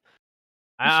like that.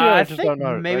 I just think don't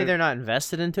know. maybe they're not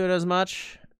invested into it as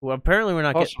much. Well, apparently we're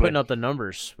not putting up the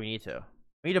numbers we need to.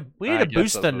 We need to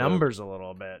boost the numbers a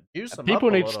little bit. People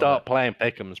need to start playing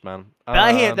Pick'ems, man.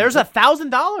 There's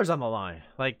 $1,000 on the line.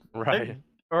 Like right.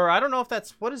 Or I don't know if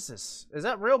that's what is this? Is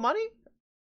that real money?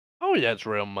 Oh yeah, it's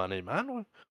real money, man.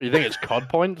 You think it's COD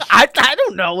points? I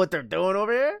don't know what they're doing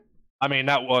over here. I mean,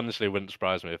 that honestly wouldn't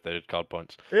surprise me if they did COD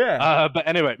points. Yeah. But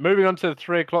anyway, moving on to the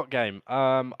 3:00 game.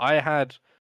 I had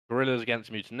Gorillas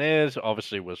against Mutineers.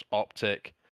 Obviously, was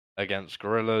Optic against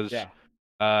Gorillas. Yeah.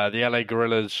 The LA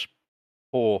Gorillas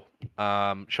poor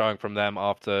showing from them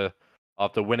after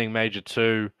winning Major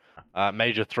 2.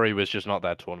 Major 3 was just not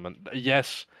their tournament.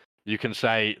 Yes, you can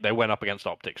say they went up against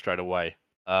Optic straight away.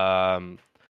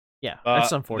 Yeah,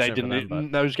 that's unfortunate. They didn't. For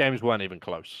them, those games weren't even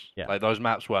close. Yeah. Like those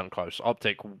maps weren't close.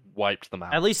 Optic wiped them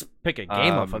out. at least pick a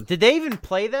game of them. Did they even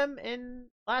play them in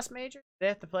last major? Did they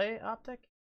have to play Optic?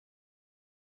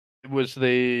 It was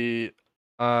the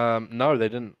no, they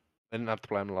didn't. They didn't have to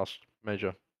play them last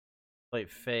major.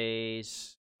 Played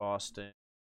FaZe, Boston,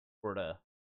 Florida.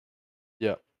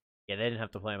 Yeah. Yeah, they didn't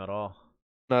have to play them at all.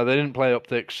 No, they didn't play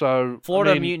Optic. So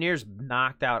Florida Mutineers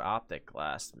knocked out Optic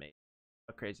last major.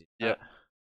 How crazy! Yeah.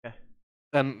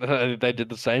 And they did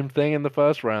the same thing in the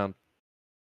first round.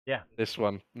 Yeah. This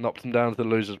one knocked them down to the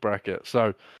losers bracket.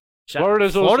 So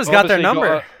Florida's got their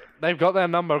number. They've got their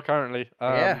number currently.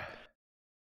 Yeah.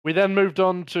 We then moved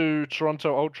on to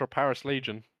Toronto Ultra Paris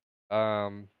Legion,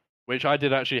 which I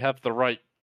did actually have the right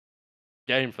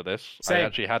game for this. Same. I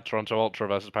actually had Toronto Ultra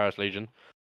versus Paris Legion.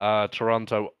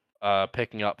 Toronto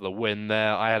picking up the win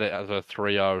there. I had it as a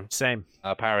 3-0. Same.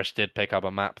 Paris did pick up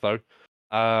a map though.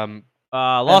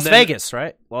 Las Vegas,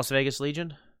 right? Las Vegas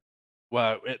Legion.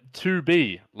 Well, to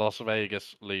be Las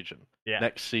Vegas Legion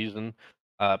next season.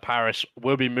 Paris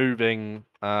will be moving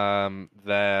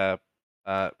their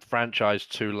franchise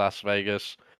to Las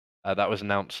Vegas. That was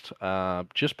announced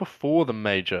just before the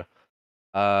major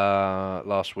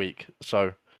last week.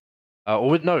 So,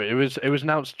 no, it was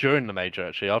announced during the major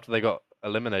actually. After they got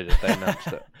eliminated, they announced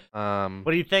it.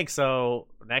 What do you think? So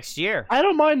next year, I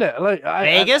don't mind it. Like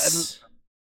Vegas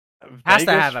has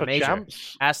to have a major.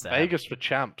 Champs, Vegas for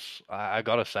champs. I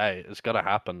gotta say, it's gotta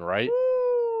happen, right?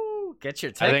 Woo! Get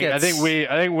your tickets. I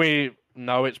think we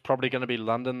know it's probably going to be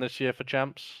London this year for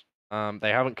champs.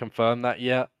 They haven't confirmed that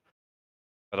yet,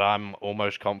 but I'm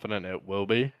almost confident it will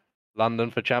be London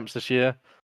for champs this year.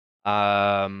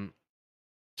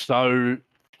 So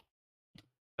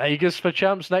Vegas for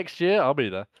champs next year, I'll be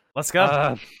there. Let's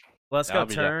go. Let's go. I'll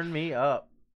be there. Turn me up.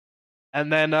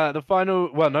 And then the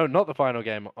final, well, no, not the final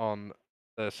game on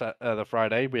the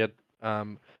Friday. We had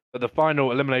but the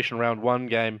final elimination round 1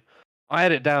 game. I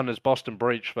had it down as Boston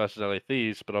Breach versus LA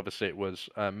Thieves, but obviously it was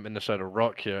Minnesota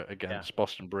Rock here against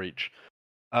Boston Breach.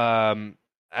 And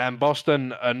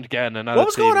Boston, and again, another What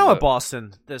was going on with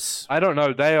Boston? I don't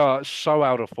know. They are so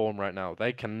out of form right now.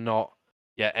 They cannot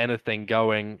get anything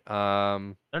going.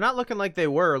 They're not looking like they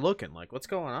were looking. Like, what's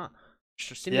going on?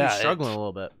 They seem to be struggling a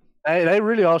little bit. They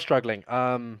really are struggling.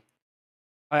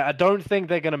 I don't think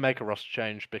they're going to make a roster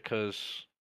change because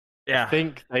I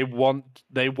think they want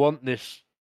this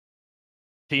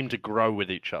team to grow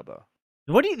with each other.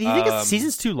 What do you think? The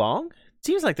season's too long? It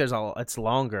seems like it's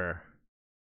longer.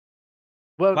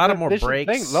 Well, a lot of more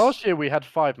breaks. Last year we had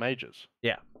 5 majors.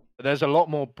 Yeah, but there's a lot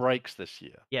more breaks this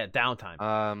year. Yeah,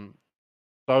 downtime.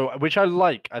 So which I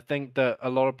like. I think that a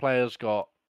lot of players got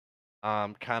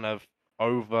kind of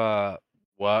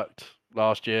overworked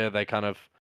last year. There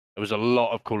was a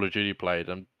lot of Call of Duty played,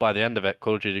 and by the end of it,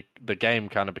 Call of Duty, the game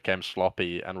kind of became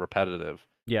sloppy and repetitive.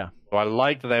 Yeah. So I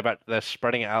like that they're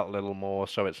spreading it out a little more,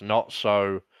 so it's not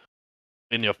so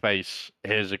in your face.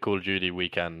 Here's a Call of Duty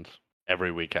weekend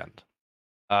every weekend.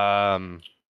 But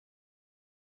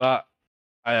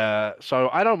So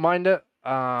I don't mind it.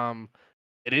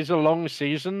 It is a long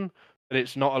season, but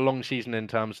it's not a long season in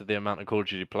terms of the amount of Call of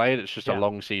Duty played. It's just a Yeah.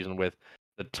 long season with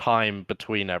the time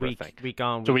between everything. Week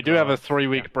on. So we week do have a off.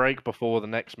 3-week break before the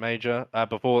next major,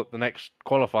 before the next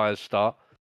qualifiers start.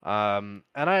 And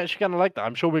I actually kind of like that.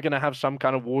 I'm sure we're going to have some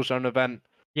kind of Warzone event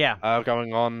Yeah.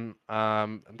 going on.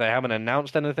 They haven't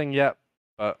announced anything yet,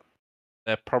 but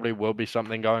there probably will be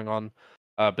something going on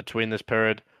between this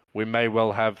period. We may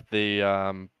well have the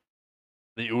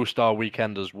All-Star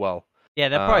weekend as well. Yeah,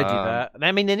 they'll probably do that.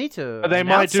 I mean, they need to. But they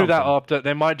might announce do that something. after.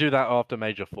 They might do that after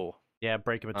Major 4. Yeah,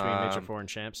 break it between Major 4 and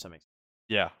Champs. That makes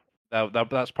Yeah,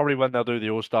 that's probably when they'll do the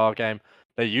All-Star game.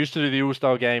 They used to do the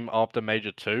All-Star game after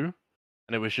Major 2,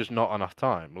 and it was just not enough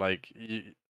time. Like,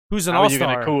 Who's an how are you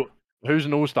All-Star? gonna who's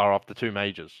an All-Star after 2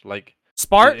 majors? Like,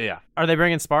 Spart? yeah. Are they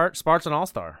bringing Spart? Spart's an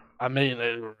All-Star. I mean,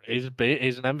 he's an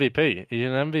MVP. He's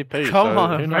an MVP. Come so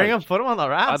on, who bring knows? him. Put him on the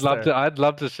roster. I'd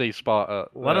love to see Sparta.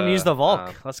 Let him use the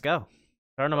Volk. Let's go.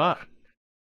 Turn him up.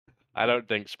 I don't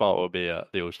think Sparta will be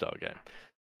the All-Star game.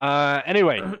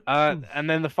 Anyway, and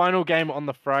then the final game on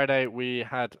the Friday, we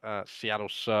had Seattle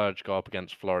Surge go up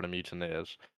against Florida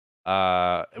Mutineers.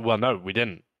 Well, no, we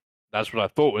didn't. That's what I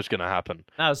thought was going to happen.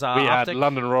 That was We Optic. had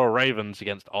London Royal Ravens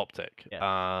against Optic,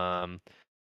 Yeah.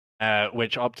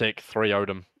 which Optic 3-0'd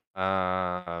them.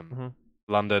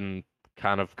 London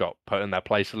kind of got put in their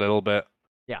place a little bit.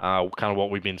 Yeah. Kind of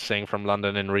what we've been seeing from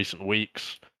London in recent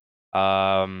weeks.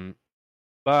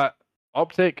 But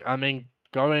Optic, I mean,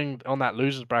 going on that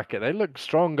losers bracket, they look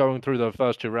strong going through the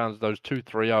first 2 rounds, those 2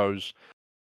 3-0s.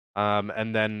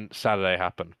 And then Saturday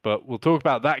happened. But we'll talk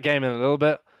about that game in a little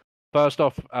bit. First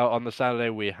off, on the Saturday,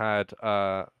 we had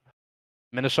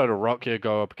Minnesota Rockya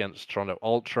go up against Toronto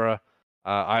Ultra.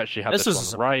 I actually had this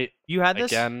one right. You had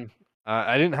this? Again.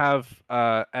 I didn't have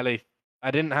I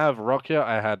didn't have Rockya.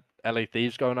 I had LA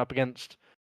Thieves going up against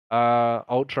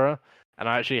Ultra. And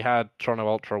I actually had Toronto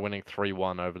Ultra winning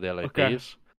 3-1 over the LA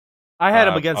Thieves. I had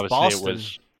him against obviously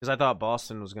Boston because I thought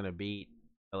Boston was going to beat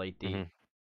LAD. They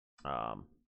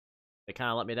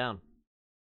kind of let me down.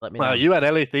 Well, you had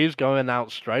LA Thieves going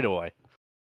out straight away.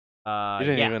 You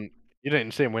didn't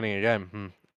even see him winning a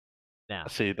game. Yeah. I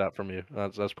see that from you.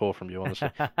 That's poor from you,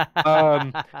 honestly.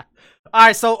 All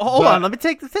right, so hold on. Let me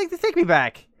take me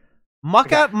back.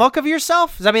 Muck of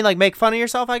yourself? Does that mean like make fun of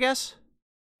yourself? I guess,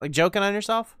 like joking on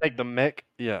yourself. Take the mick,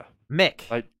 yeah. Mick,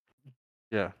 like,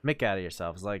 yeah. Mick out of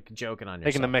yourself is like joking on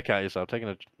yourself. Taking the mick out of yourself. Taking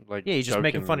a like. Yeah, you're just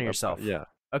making fun of yourself. Yeah.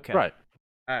 Okay. Right.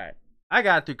 All right. I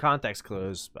got it through context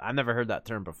clues, but I've never heard that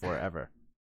term before ever.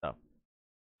 So.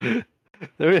 I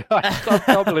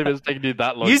can't believe it's taking you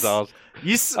that long to ask.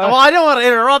 Well, I don't want to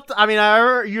interrupt. I mean,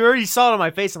 you already saw it on my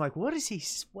face. I'm like, what is he?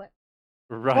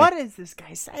 Right. What is this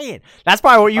guy saying? That's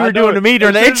probably what you were doing to me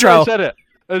during the intro.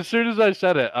 As soon as I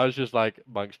said it, I was just like,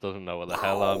 Monks doesn't know what the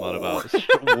hell I'm on about.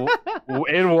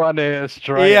 In one ear,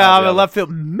 straight. Yeah, I'm in left field.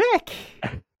 Mick,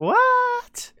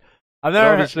 what? I've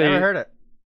never heard it.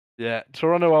 Yeah,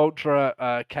 Toronto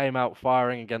Ultra came out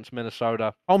firing against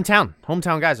Minnesota.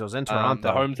 Hometown guys. It was in Toronto.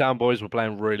 The hometown boys were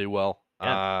playing really well.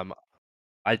 Yeah.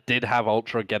 I did have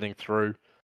Ultra getting through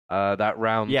that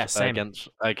round. Yeah, same.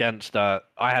 Against I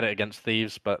had it against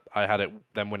Thieves, but I had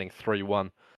them winning 3-1.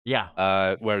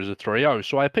 Yeah. Whereas a 3-0.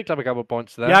 So I picked up a couple of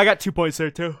points there. Yeah, I got 2 points there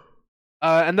too.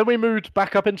 And then we moved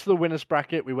back up into the winners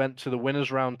bracket. We went to the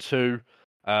winners round 2,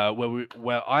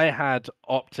 where I had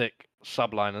Optic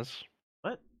Subliners.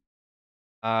 What?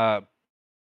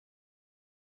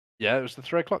 Yeah, it was the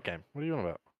 3:00 game. What are you on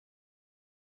about?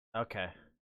 Okay.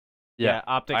 Yeah,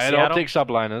 Optic I had Seattle. Optic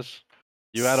Subliners.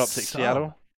 You had Optic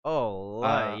Seattle.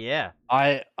 Oh, yeah.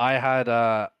 I had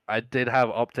I did have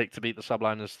Optic to beat the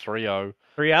Subliners 3-0.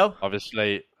 3-0?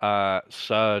 Obviously,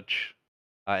 Surge.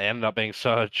 It ended up being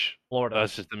Surge Florida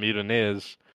versus the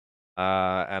Mutineers.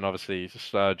 And obviously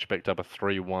Surge picked up a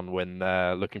 3-1 win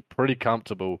there, looking pretty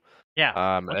comfortable.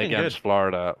 Yeah. Against good.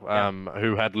 Florida,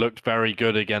 who had looked very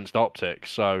good against Optic.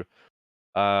 So,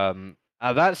 at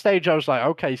that stage, I was like,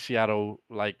 okay, Seattle,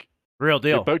 like, real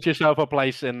deal. you booked yourself a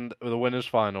place in the winners'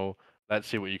 final. Let's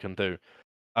see what you can do.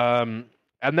 And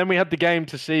then we had the game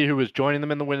to see who was joining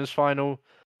them in the winners' final.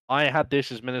 I had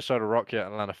this as Minnesota Rockya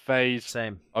and Atlanta FaZe.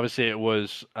 Same. Obviously, it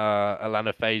was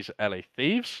Atlanta FaZe, LA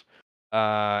Thieves.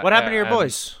 What happened to your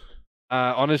boys?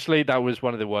 Honestly, that was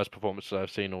one of the worst performances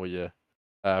I've seen all year.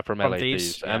 From LA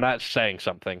Thieves, and that's saying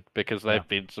something because they've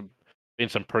been some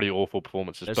pretty awful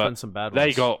performances. There's but been some bad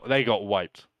ones. They got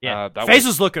wiped. Yeah, FaZe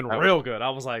was looking real good. I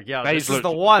was like, yeah, this is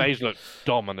the one. FaZe looked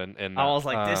dominant in that. I was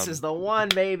like, this is the one,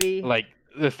 baby. Like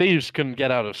the Thieves couldn't get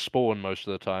out of spawn most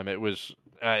of the time. It was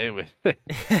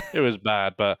it was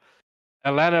bad, but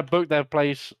Atlanta booked their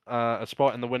place, a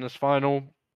spot in the winners final.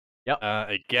 Yep.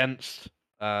 Against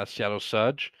Seattle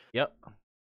Surge. Yep.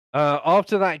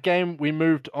 After that game, we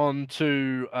moved on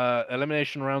to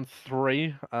elimination round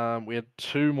 3. We had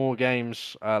 2 more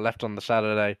games left on the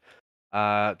Saturday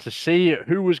to see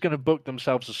who was going to book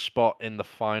themselves a spot in the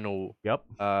final. Yep.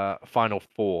 Final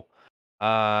 4.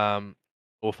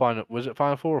 Or final, was it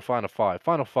final 4 or final 5?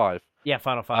 Final 5. Yeah,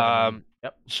 final 5.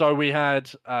 Yep. So we had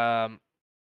I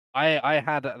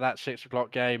had that 6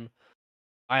 o'clock game.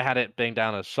 I had it being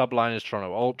down as Subliners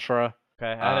Toronto Ultra.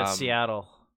 Okay, I had Seattle.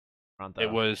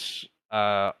 It was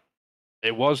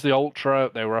the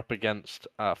Ultra. They were up against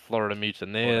Florida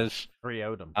Mutineers.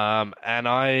 3-0'd them. And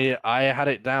I had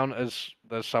it down as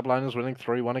the Subliners winning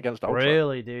 3-1 against Ultra.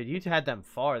 Really, dude, you had them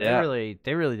far. They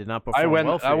really did not perform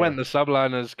well for I you. went the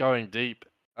Subliners going deep.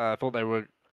 I thought they were.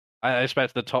 I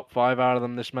expected the top 5 out of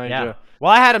them this major. Yeah.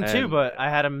 Well, I had them too, but I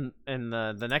had them in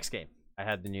the next game. I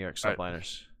had the New York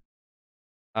Subliners.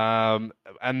 And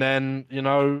then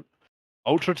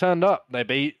Ultra turned up. They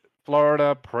beat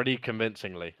Florida pretty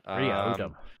convincingly. 3-0'd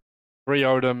them.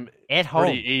 3-0'd them. At home.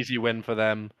 Pretty easy win for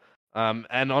them.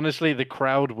 And honestly, the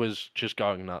crowd was just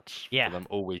going nuts for them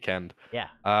all weekend. Yeah.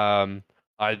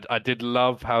 I did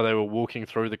love how they were walking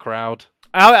through the crowd.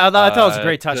 I thought it was a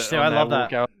great touch too. I love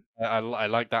that. I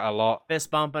like that a lot.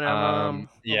 Fist bumping them.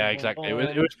 Yeah, exactly. It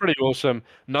was pretty awesome.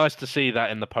 Nice to see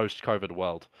that in the post-COVID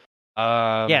world.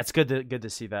 Yeah, it's good to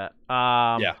see that.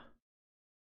 Yeah.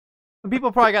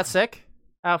 People probably got sick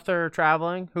after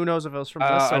traveling. Who knows if it was from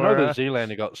this? I know that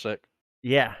Zealander got sick.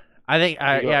 Yeah, I think.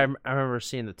 I remember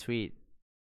seeing the tweet.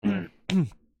 He's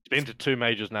been to 2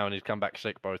 majors now, and he's come back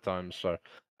sick both times. So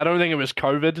I don't think it was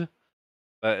COVID.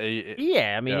 But you're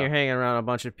hanging around a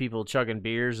bunch of people chugging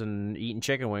beers and eating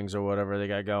chicken wings or whatever they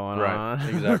got going on.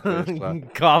 Exactly.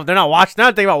 They're not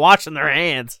thinking about washing their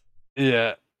hands.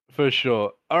 Yeah, for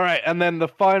sure. All right, and then the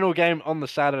final game on the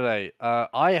Saturday.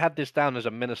 I had this down as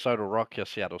a Minnesota Rocky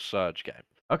Seattle Surge game.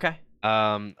 Okay.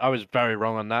 I was very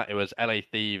wrong on that. It was LA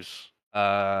Thieves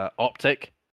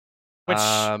Optic. Which,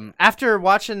 after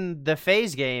watching the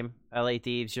FaZe game, LA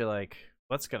Thieves, you're like,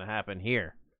 what's gonna happen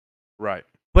here? Right.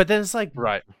 But then it's like,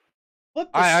 right. What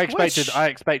I expected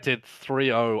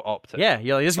 3-0 Optic. Yeah,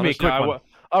 you're like, this is gonna be a quick one.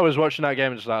 I was watching that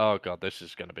game and just like, oh god, this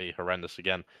is gonna be horrendous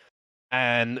again.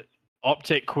 And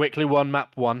Optic quickly won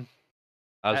map 1.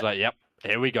 I was like, yep,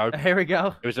 here we go. Here we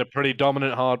go. It was a pretty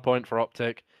dominant hard point for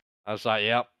Optic. I was like,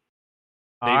 yep.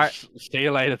 All right. See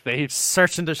you later, Thieves.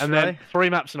 Search and destroy. And then 3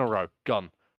 maps in a row,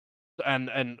 gone.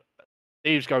 And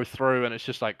Thieves go through, and it's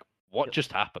just like, what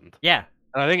just happened? Yeah.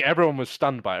 And I think everyone was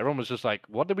stunned by it. Everyone was just like,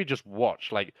 what did we just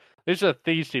watch? Like, this is a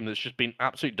Thieves team that's just been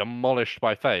absolutely demolished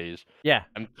by FaZe. Yeah.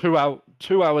 And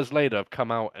 2 hours later have come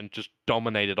out and just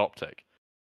dominated Optic.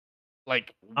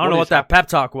 Like, I don't know what that pep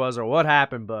talk was or what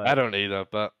happened, but I don't either,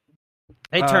 but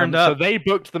they turned up. So they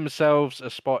booked themselves a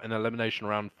spot in elimination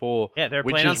round 4. Yeah, they're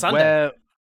playing on Sunday.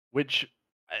 Which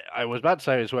I was about to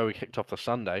say is where we kicked off the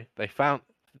Sunday. They found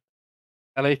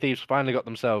LA Thieves finally got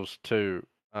themselves to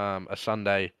a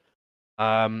Sunday.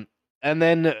 And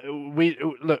then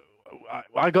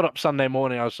I got up Sunday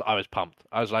morning. I was pumped.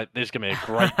 I was like, "This is gonna be a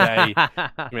great day.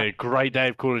 Gonna be a great day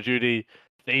of Call of Duty.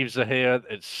 Thieves are here.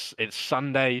 It's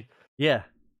Sunday. Yeah.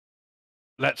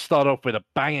 Let's start off with a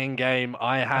banging game."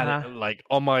 I had it like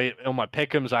on my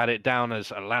pick'ems. I had it down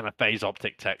as Atlanta FaZe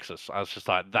Optic Texas. I was just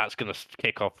like, "That's gonna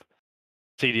kick off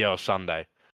CDL Sunday."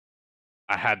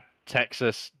 I had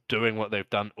Texas doing what they've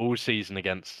done all season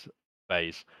against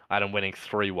FaZe. I had them winning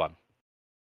 3-1.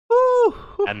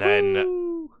 And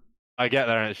then I get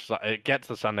there and it's just like, it gets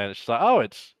to Sunday and it's just like, oh,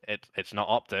 it's not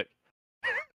Optic.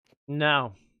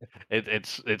 No.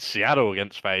 It's Seattle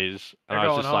against FaZe. And I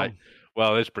was just like,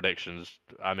 well, this prediction's,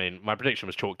 I mean, my prediction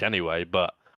was chalked anyway,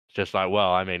 but it's just like,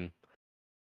 well, I mean,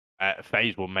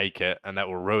 FaZe will make it and that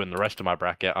will ruin the rest of my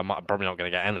bracket. I'm probably not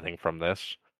going to get anything from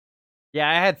this. Yeah,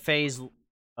 I had FaZe.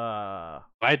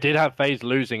 I did have FaZe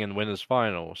losing in the winners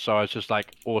final, so I was just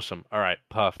like, awesome. All right,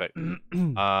 perfect.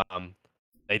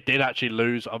 They did actually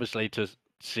lose, obviously, to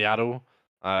Seattle.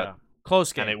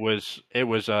 Close game. And it was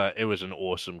an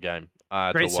awesome game to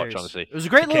watch. Series. Honestly, it was a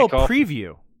great little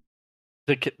preview.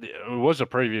 It was a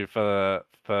preview for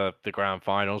the grand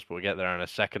finals, but we'll get there in a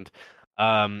second.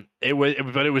 It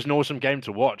was an awesome game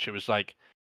to watch. It was like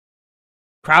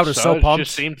crowd was so pumped.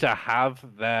 Just seemed to have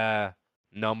their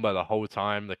number the whole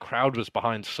time. The crowd was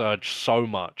behind Surge so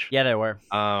much. Yeah, they were.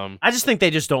 I just think they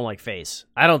just don't like FaZe.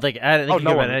 I don't think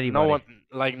anybody.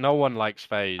 No one likes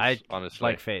FaZe. I honestly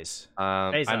like FaZe.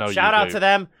 I know. Shout out to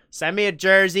them. Send me a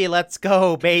jersey. Let's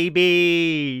go,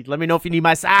 baby. Let me know if you need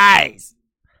my size.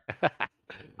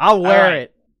 I'll wear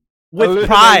it with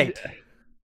pride.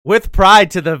 with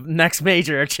pride to the next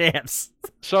major champs.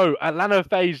 So Atlanta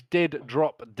FaZe did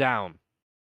drop down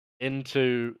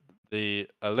into the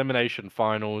elimination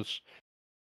finals.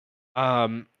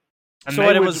 And So they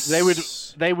what it would,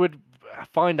 was, they would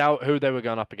find out who they were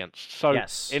going up against. So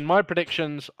yes. in my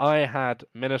predictions, I had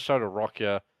Minnesota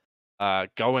Rocket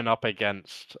going up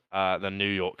against the New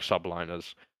York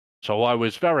Subliners. So I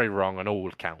was very wrong on all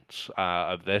counts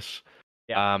of this.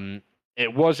 Yeah.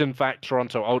 It was in fact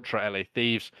Toronto Ultra LA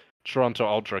Thieves. Toronto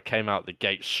Ultra came out the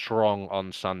gate strong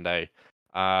on Sunday,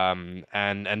 and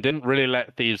didn't really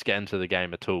let Thieves get into the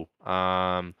game at all.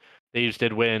 Thieves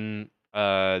did win.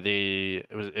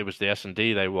 It was the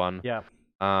S&D they won. Yeah.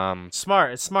 Um,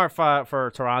 Smart. It's smart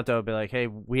for Toronto to be like, hey,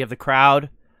 we have the crowd.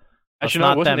 Let's Actually, no,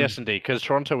 not it wasn't the them- S&D because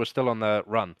Toronto was still on the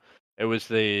run. It was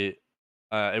the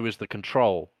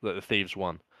control that the Thieves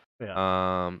won.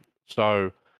 Yeah.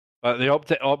 So, but the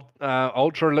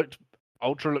Ultra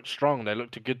looked strong. They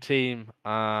looked a good team.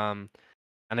 And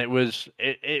it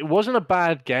wasn't a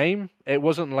bad game. It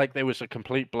wasn't like there was a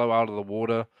complete blowout of the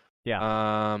water.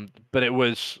 Yeah. But it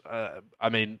was. I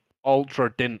mean,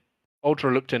 Ultra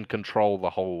looked in control the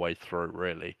whole way through.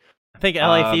 Really. I think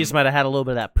LA Thieves might have had a little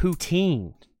bit of that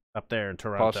poutine up there in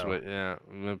Toronto. Possibly, yeah.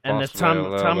 And the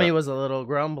Tommy was a little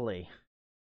grumbly.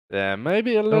 Yeah,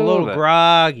 maybe a A little bit.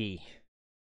 groggy.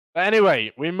 But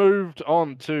anyway, we moved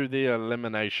on to the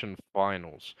elimination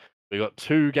finals. We got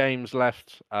 2 games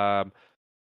left, and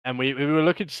we were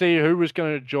looking to see who was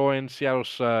going to join Seattle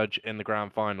Surge in the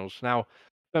grand finals. Now,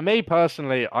 for me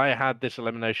personally, I had this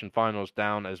elimination finals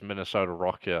down as Minnesota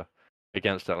Rocket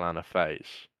against Atlanta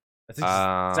FaZe. That's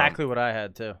exactly what I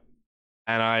had too.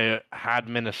 And I had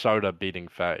Minnesota beating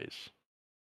FaZe.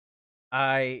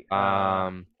 I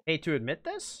hate to admit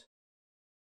this.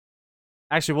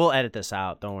 Actually, we'll edit this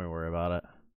out. Don't worry about it.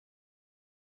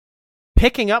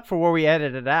 Picking up for where we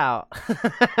edited out.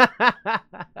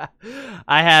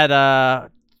 I had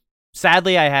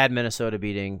sadly I had Minnesota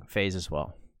beating FaZe as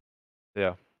well.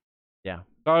 Yeah. Yeah.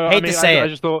 So, I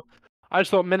just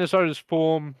thought Minnesota's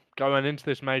form going into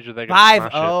this major, they're going to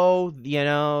smash it. 5-0, you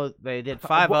know, they did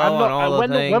 5-0 on all the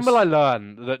things. When will I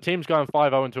learn that teams going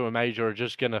 5-0 into a major are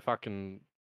just going to fucking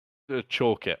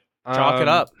chalk it? Chalk it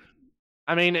up.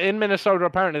 I mean, in Minnesota,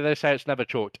 apparently they say it's never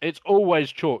chalked. It's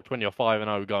always chalked when you're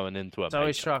 5-0 going into a major. It's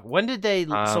always chalked. When did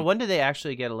they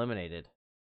actually get eliminated?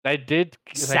 They did.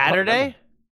 Saturday?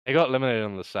 They got eliminated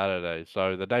on the Saturday,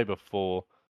 so the day before.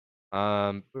 We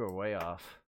were way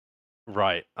off.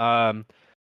 Right. And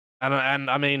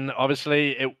I mean,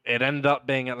 obviously, it ended up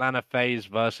being Atlanta FaZe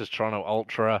versus Toronto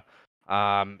Ultra.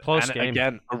 Close and game.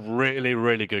 Again, a really,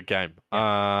 really good game.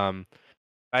 Yeah.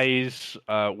 FaZe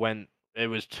went. It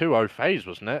was 2-0 FaZe,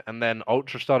 wasn't it? And then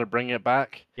Ultra started bringing it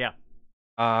back. Yeah.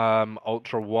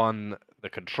 Ultra won the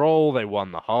control. They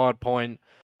won the hard point.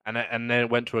 And then it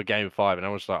went to a game 5, and I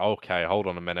was like, okay, hold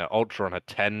on a minute. Ultra on a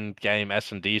 10-game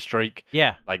S&D streak.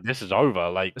 Yeah. Like, this is over.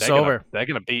 Like, It's over. They're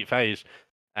gonna beat FaZe,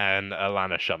 and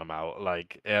Atlanta shut them out.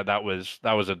 Like, yeah, that was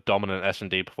a dominant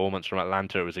S&D performance from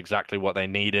Atlanta. It was exactly what they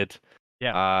needed.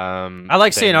 Yeah. I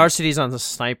like seeing RCDs on the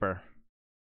sniper.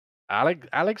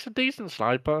 Alex a decent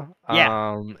sniper.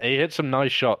 Yeah. He hit some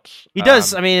nice shots. He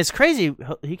does. I mean, it's crazy.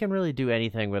 He can really do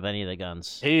anything with any of the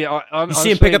guns. You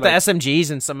see him pick up the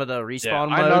SMGs and some of the respawn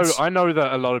modes. I know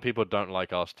that a lot of people don't like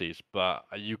RCDs, but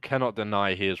you cannot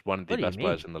deny he is one of the best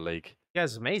players in the league. Yeah,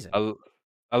 it's amazing.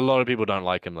 A lot of people don't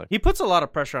like him though. He puts a lot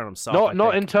of pressure on himself.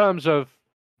 Not in terms of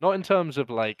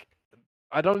like.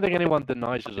 I don't think anyone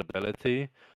denies his ability.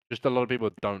 Just a lot of people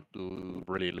don't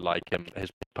really like him, his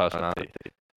personality.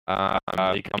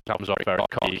 He comes off very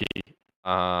cocky.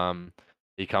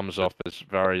 He comes off as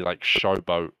very like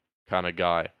showboat kind of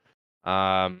guy.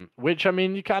 Which I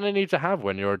mean, you kind of need to have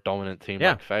when you're a dominant team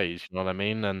like FaZe. You know what I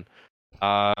mean? And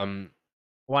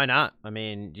why not? I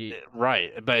mean,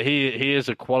 right. But he is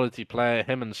a quality player.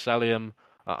 Him and Celium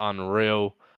are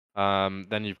unreal.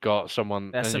 Then you've got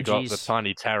someone. SMGs. Then you've got the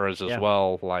Tiny Terrors as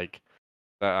well. Like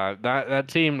that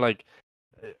team. Like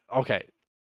okay.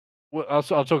 Well, I'll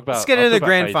talk about. Let's get into the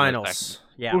grand finals.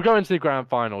 Yeah, we'll go into the grand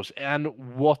finals, and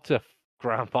what a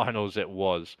grand finals it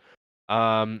was.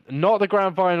 Not the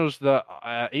grand finals that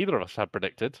either of us had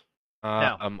predicted.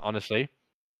 No. Honestly,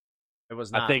 it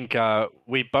was not. I think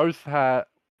we both had.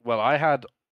 Well, I had.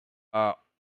 What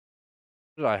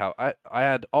did I have? I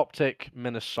had Optic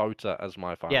Minnesota as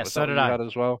my final. Yeah, so did I. Had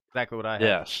as well. Exactly what I had.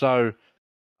 Yeah. So,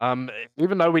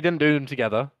 even though we didn't do them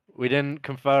together. We didn't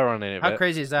confer on any of it. How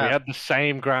crazy is that? We had the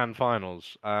same grand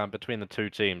finals between the two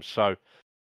teams. So,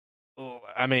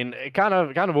 I mean, it kind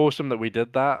of awesome that we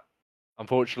did that.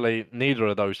 Unfortunately, neither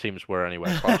of those teams were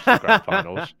anywhere close to the grand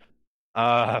finals.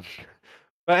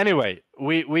 But But anyway,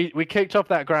 we kicked off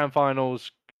that grand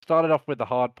finals. Started off with the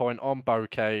hard point on Bow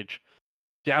Cage.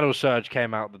 Seattle Surge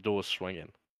came out the door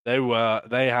swinging. They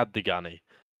had the gunny.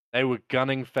 They were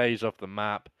gunning FaZe off the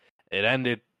map. It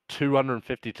ended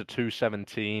 250 to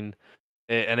 217,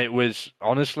 and it was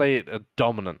honestly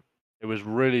dominant. It was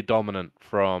really dominant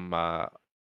from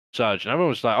Surge, and everyone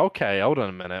was like, "Okay, hold on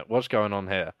a minute, what's going on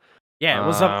here?" Yeah, it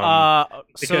was so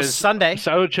Because Sunday.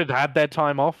 Surge had their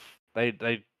time off.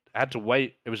 They had to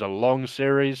wait. It was a long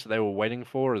series they were waiting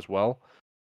for as well.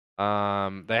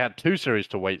 They had 2 series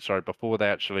to wait, before they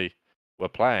actually were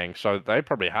playing. So they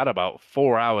probably had about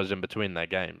 4 hours in between their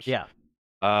games. Yeah.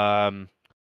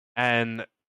 And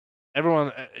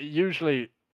everyone usually,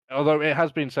 although it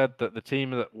has been said that the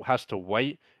team that has to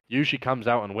wait usually comes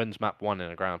out and wins map 1 in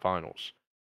the grand finals.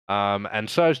 And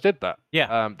Surge did that.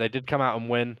 Yeah. They did come out and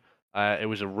win. It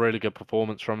was a really good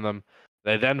performance from them.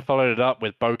 They then followed it up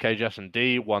with Bocage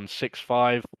S&D, won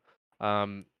 6-5.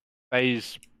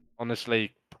 FaZe,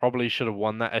 honestly, probably should have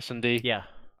won that S&D. Yeah.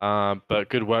 But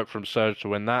good work from Surge to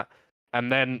win that.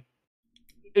 And then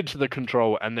into the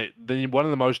control, and the one of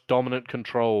the most dominant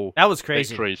control that was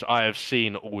crazy victories I have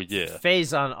seen all year.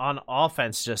 FaZe on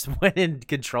offense just went in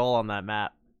control on that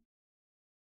map.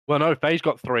 Well, no, FaZe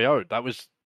got 3-0'd. That was...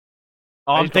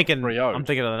 Oh, FaZe I'm got thinking 3-0'd. I'm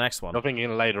thinking of the next one. You're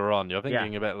thinking later on. You're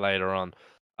thinking a bit later on.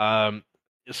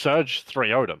 Surge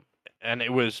 3-0'd them, and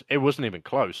it wasn't even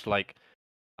close. Like,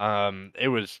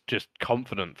 it was just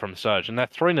confident from Surge, and they're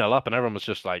 3-0 up, and everyone was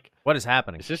just like, "What is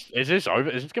happening? Is this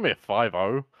over? Is this gonna be a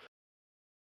 5-0?"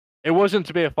 It wasn't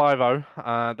to be a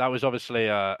 5-0. That was obviously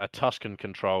a Tuscan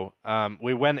control.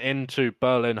 We went into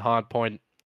Berlin hardpoint.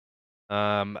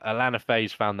 Atlanta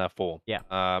FaZe found their form. Yeah.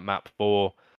 Map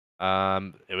 4.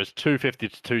 It was 250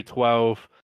 to 212.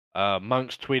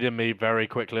 Monks tweeted me very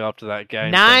quickly after that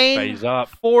game.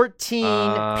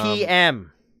 9:14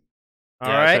 p.m. All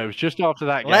right. So it was just after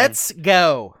that game. Let's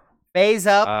go. FaZe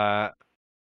up.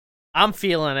 I'm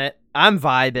feeling it. I'm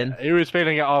vibing. He was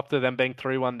feeling it after them being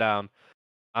 3-1 down.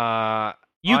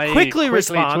 You quickly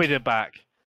respond. Tweeted back.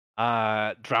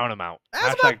 Drown him out.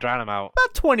 That's Hashtag drown him out.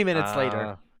 About 20 minutes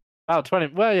later. About 20.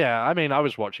 Well, yeah. I mean, I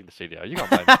was watching the CDO. You can't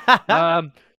blame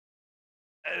me.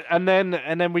 And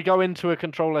then we go into a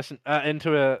control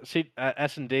into a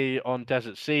S&D on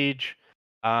Desert Siege,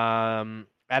 and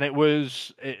it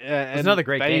was another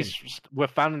great game. Were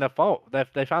finding their fault.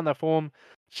 They found their form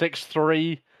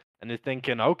 6-3, and they're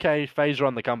thinking, okay, FaZe are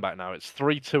on the comeback now. It's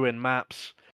 3-2 in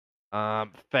maps.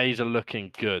 FaZe are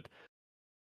looking good.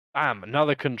 Bam,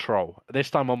 another control.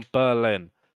 This time on Berlin.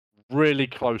 Really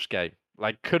close game.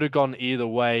 Like, could have gone either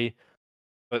way,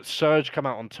 but Surge come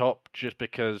out on top just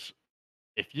because.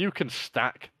 If you can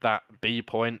stack that B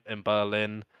point in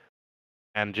Berlin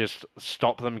and just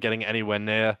stop them getting anywhere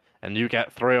near, and you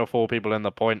get 3 or 4 people in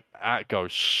the point, that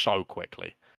goes so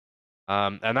quickly.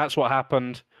 And that's what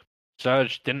happened.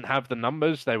 Surge didn't have the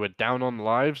numbers. They were down on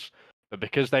lives. But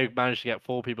because they managed to get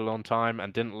 4 people on time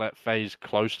and didn't let FaZe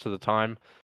close to the time,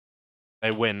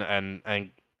 they win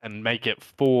and make it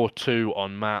 4-2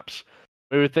 on maps.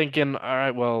 We were thinking, all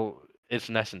right, well, it's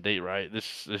an S&D, right?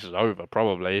 This is over,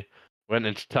 probably. Went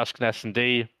into Tuscan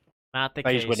S&D. Not the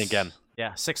FaZe case. win again.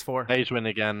 Yeah, 6-4. FaZe win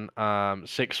again.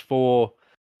 6-4.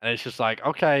 And it's just like,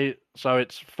 okay, so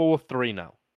it's 4-3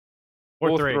 now.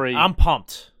 4-3. I'm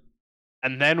pumped.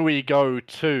 And then we go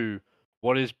to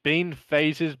what has been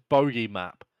FaZe's bogey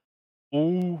map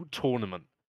all tournament.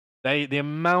 The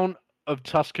amount of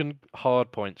Tuscan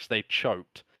hardpoints they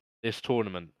choked this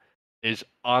tournament is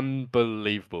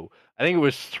unbelievable. I think it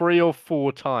was 3 or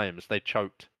 4 times they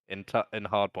choked in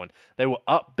hardpoint. They were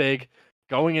up big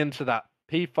going into that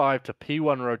P5 to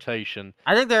P1 rotation.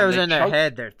 I think there was in their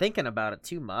head. They're thinking about it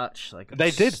too much. Like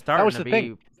they did. That was the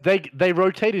thing. They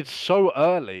rotated so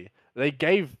early. They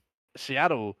gave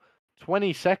Seattle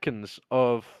 20 seconds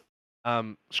of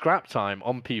scrap time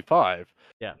on P5.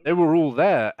 Yeah, they were all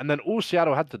there, and then all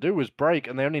Seattle had to do was break,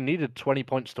 and they only needed 20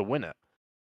 points to win it.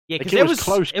 Yeah, because it was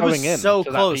close going in. It was so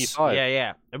close.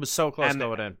 Yeah. It was so close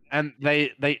going in. And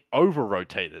they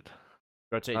over-rotated.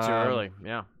 Rotate too early,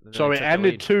 yeah. So it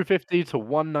ended 250 to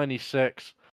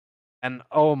 196. And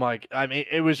oh my, I mean,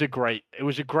 it was a great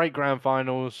grand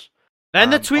finals. Then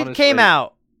the tweet came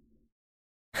out.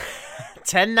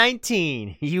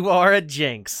 10-19, you are a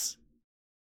jinx.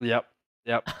 Yep.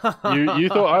 You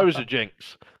thought I was a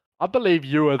jinx. I believe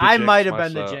you were the jinx. I might have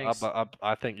been the jinx.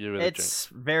 I think you were the jinx. It's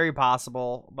very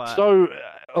possible, but... So,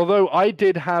 although I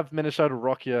did have Minnesota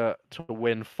Rocky to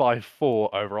win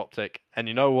 5-4 over Optic, and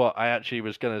you know what I actually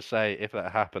was going to say if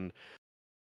that happened?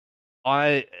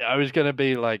 I was going to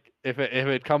be like, if it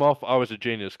had come off, I was a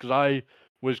genius, because I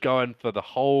was going for the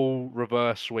whole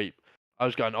reverse sweep. I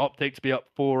was going Optic to be up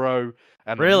 4-0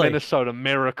 and Really? the Minnesota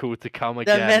Miracle to come The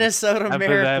again. Minnesota and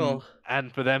Miracle.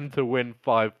 For them to win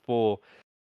 5-4.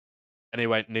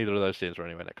 Anyway, neither of those teams were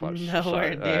anywhere close.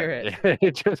 Nowhere near it.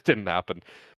 It just didn't happen.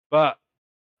 But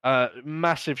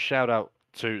massive shout out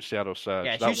to Seattle Surge.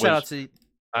 Yeah, huge shout out to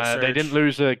they didn't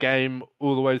lose a game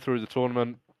all the way through the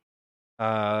tournament.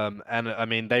 And I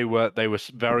mean, they were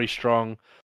very strong.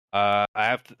 I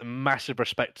have massive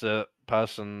respect to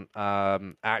person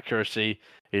accuracy.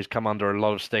 He's come under a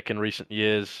lot of stick in recent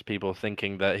years. People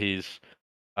thinking that he's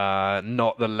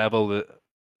not the level that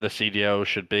the CDO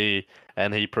should be,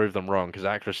 and he proved them wrong because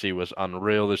accuracy was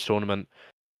unreal this tournament.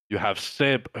 You have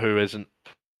Sib, who isn't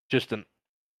just an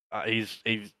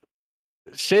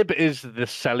Sib is the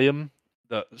Celium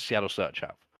that Seattle Surge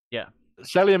have. Yeah,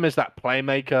 Celium is that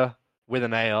playmaker with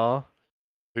an AR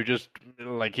who just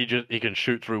he can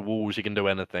shoot through walls, he can do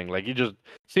anything. Like he just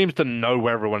seems to know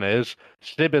where everyone is.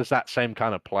 Sib is that same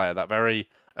kind of player, that very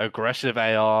aggressive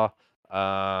AR,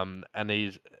 and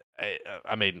he's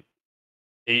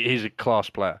a class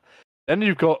player. Then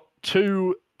you've got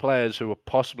two players who are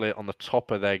possibly on the top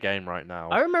of their game right now.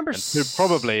 I remember two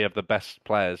probably of the best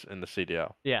players in the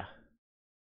CDL. Yeah.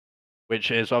 Which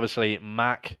is obviously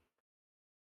Mac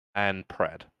and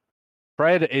Pred.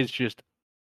 Pred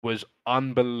was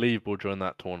unbelievable during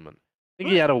that tournament. I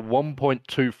think he had a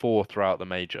 1.24 throughout the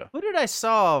major. Who did I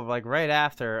saw like right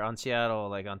after on Seattle,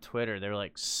 like on Twitter? They were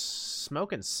like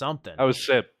smoking something. That was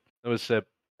Sib.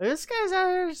 This guy's out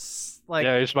here like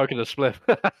he's smoking a spliff.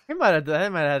 he might have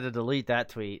had to delete that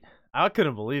tweet. I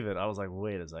couldn't believe it. I was like,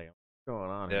 wait a second, what's going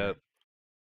on here?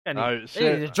 They need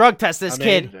to drug test this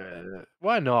kid.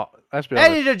 Why not? Let's be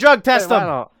honest. They need to drug test him.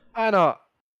 Why not?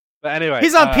 But anyway,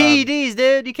 he's on PEDs,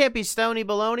 dude. You can't be stony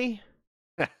baloney.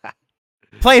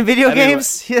 Playing video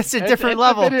games? That's a different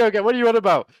level. A video game. What are you on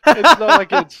about? It's not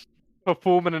like it's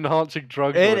performing enhancing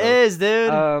drugs. It is,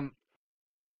 dude.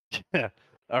 Yeah.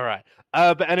 All right.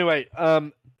 But anyway,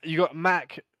 you got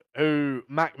Mac, who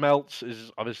Mac Melts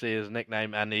is obviously his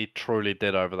nickname, and he truly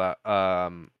did over that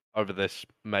over this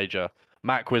major.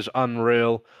 Mac was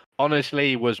unreal.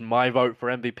 Honestly, was my vote for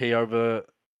MVP over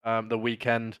the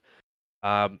weekend.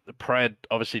 Pred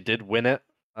obviously did win it,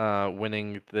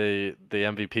 winning the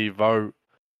MVP vote.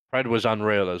 Pred was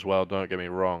unreal as well. Don't get me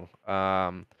wrong.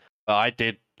 But I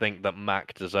did think that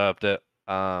Mac deserved it.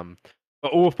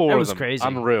 But all four of them, crazy.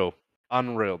 unreal.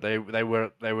 They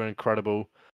were incredible.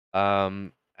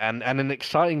 And an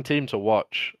exciting team to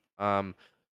watch.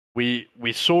 We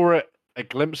saw it. A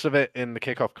glimpse of it in the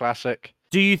Kickoff Classic.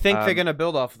 Do you think they're going to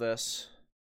build off this?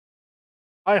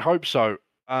 I hope so.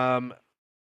 And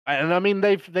I mean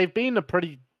they've been a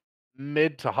pretty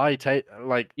mid to high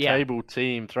table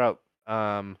team throughout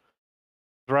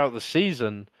the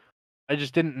season. I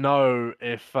just didn't know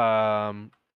if I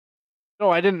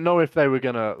didn't know if they were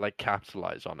going to like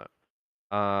capitalize on it.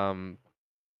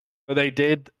 But they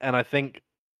did, and I think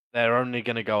they're only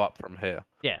going to go up from here.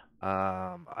 Yeah.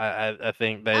 I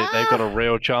think they've got a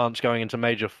real chance going into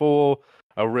Major 4,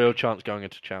 a real chance going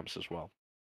into Champs as well.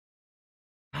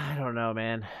 I don't know,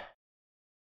 man.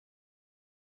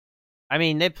 I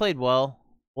mean, they played well.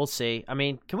 We'll see. I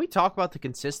mean, can we talk about the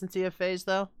consistency of FaZe,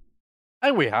 though? I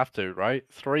think we have to, right?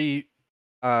 Three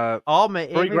grand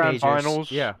majors. finals.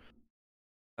 Yeah.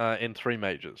 In 3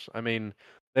 majors. I mean,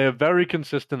 they're very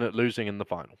consistent at losing in the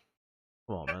final.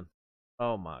 Come on, man.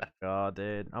 Oh my god,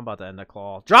 dude. I'm about to end the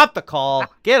call. Drop the call.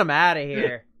 Get him out of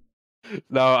here.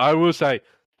 No, I will say,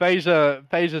 FaZe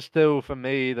are still, for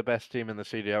me, the best team in the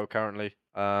CDL currently.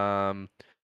 I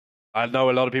know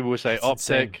a lot of people will say That's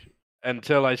Optic insane.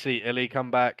 until I see Illy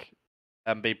come back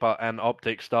and be part, and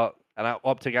Optic start, and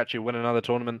Optic actually win another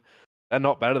tournament. They're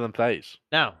not better than FaZe.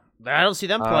 No, I don't see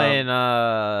them playing.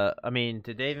 I mean,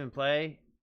 did they even play?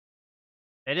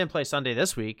 They didn't play Sunday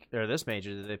this week or this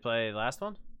major. Did they play last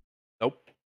one? Nope.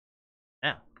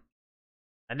 Yeah.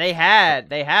 And they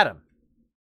had him.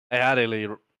 They had Illy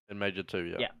in Major 2,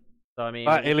 yeah. Yeah. So I mean,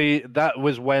 Illy, that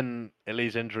was when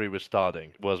Illy's injury was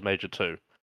starting. Was Major 2.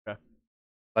 Okay.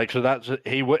 Like, so that's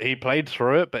he played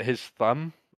through it, but his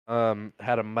thumb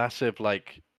had a massive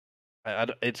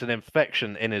it's an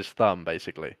infection in his thumb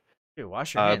basically. Dude,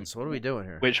 wash your hands. What are we doing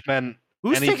here? Which meant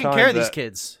who's taking care of these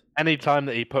kids? Anytime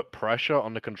that he put pressure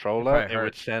on the controller, it hurt.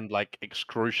 would send like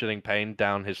excruciating pain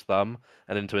down his thumb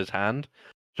and into his hand.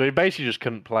 So he basically just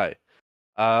couldn't play.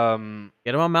 Get him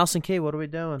on mouse and key. What are we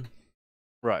doing?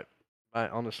 Right.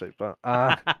 Honestly, but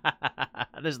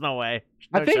there's no way.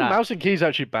 I think mouse and key is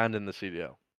actually banned in the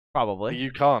CDL. Probably.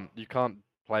 You can't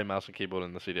play mouse and keyboard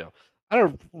in the CDL. I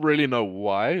don't really know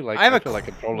why. Like, I have feel like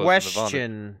a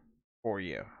question for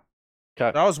you.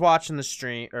 Okay. I was watching the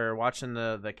stream or watching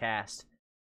the cast.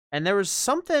 And there was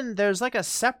something. There's like a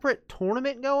separate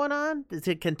tournament going on. Is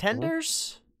it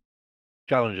contenders?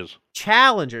 Challenges.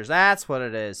 Challengers. That's what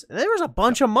it is. And there was a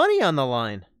bunch of money on the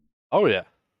line. Oh yeah.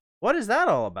 What is that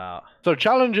all about? So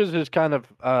challenges is kind of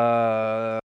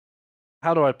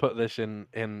how do I put this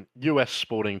in US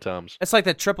sporting terms? It's like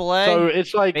the AAA. So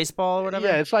it's like baseball or whatever.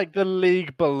 Yeah, it's like the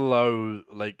league below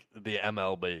like the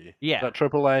MLB. Yeah. Is that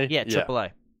AAA? Yeah,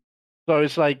 AAA. So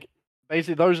it's like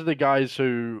basically those are the guys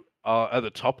who are at the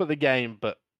top of the game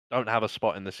but don't have a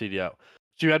spot in the CDL.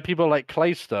 So you had people like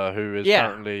Clayster, who is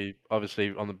currently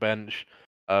obviously on the bench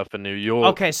for New York.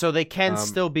 Okay, so they can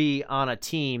still be on a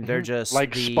team. They're just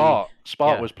like Spart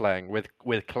was playing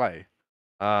with Clay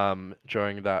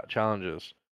during that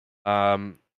challenges.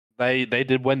 They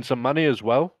did win some money as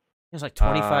well. It was like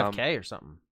 $25K or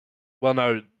something. Well,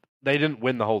 no, they didn't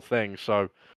win the whole thing. So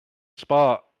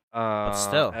Spart but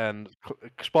still. and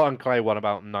Spart and Clay won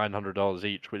about $900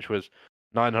 each, which was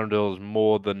 $900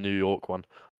 more than New York won.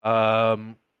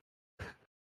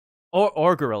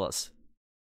 Or Gorillas.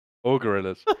 Or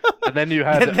Gorillas. And then you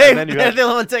had they're the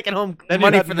one taking home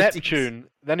money for Neptune.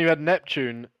 Then you had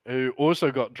Neptune, who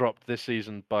also got dropped this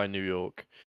season by New York,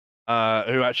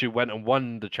 who actually went and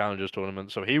won the Challengers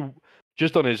tournament. So he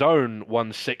just on his own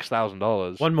won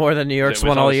 $6,000. One more than New York's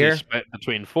won all year. Split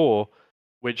between four,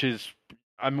 which is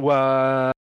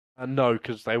no,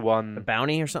 because they won the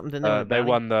bounty or something. Didn't they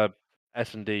won the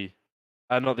S&D,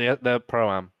 not the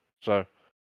Pro-Am. So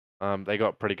they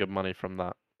got pretty good money from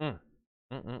that.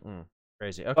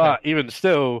 Crazy. Okay. But even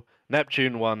still,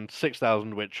 Neptune won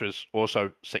 6,000, which was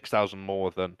also 6,000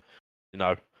 more than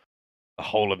the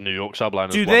whole of New York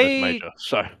Subliners won this major.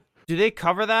 So do they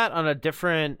cover that on a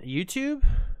different YouTube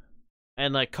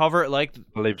and like cover it like? I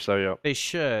believe so. Yeah, they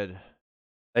should.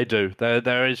 They do.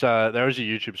 There is a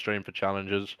YouTube stream for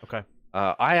challenges. Okay.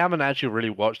 I haven't actually really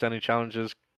watched any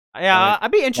challenges. Yeah,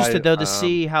 I'd be interested though to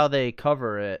see how they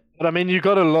cover it. But I mean, you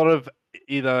got a lot of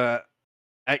either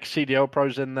ex-CDL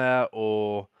pros in there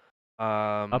or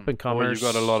up and comers.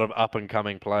 You've got a lot of up and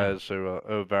coming players who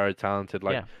are very talented.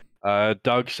 Like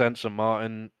Doug Sensen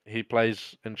Martin, he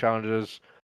plays in challenges.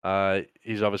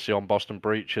 He's obviously on Boston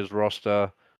Breach's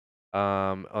roster,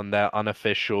 on their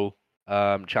unofficial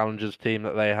challenges team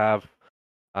that they have.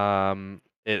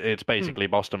 It's basically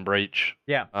Boston Breach.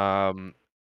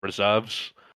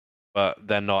 Reserves, but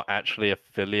they're not actually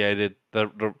affiliated.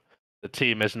 The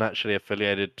team isn't actually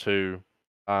affiliated to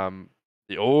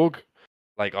the org.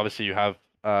 Like obviously you have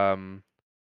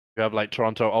like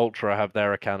Toronto Ultra have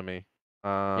their academy,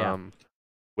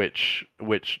 which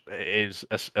is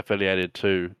affiliated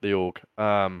to the org.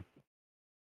 But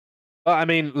I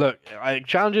mean, look,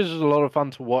 challenges is a lot of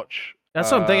fun to watch.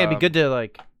 That's what I'm thinking. It'd be good to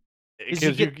like.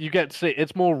 Because you get to see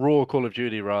it's more raw Call of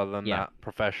Duty rather than that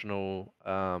professional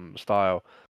style.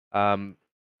 And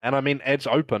I mean it's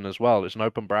open as well. It's an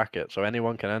open bracket, so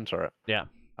anyone can enter it. Yeah.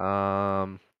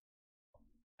 And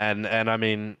I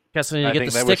mean I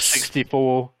think there were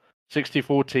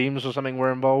 64 teams or something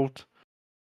were involved.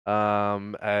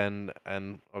 And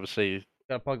obviously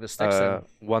gotta plug the sticks in.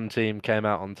 One team came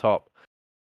out on top.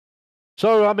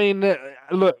 So I mean,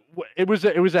 look, it was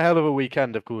a hell of a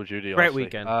weekend of Call of Duty. Great honestly.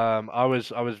 weekend. I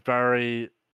was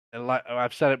very, like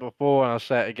I've said it before and I'll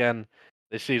say it again.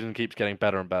 This season keeps getting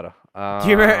better and better. Do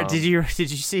you remember? Did you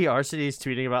see Arcides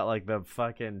tweeting about like the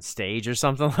fucking stage or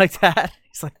something like that?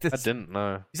 He's like this. I didn't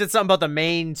know. He said something about the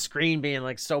main screen being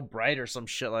like so bright or some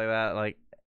shit like that. Like,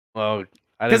 well,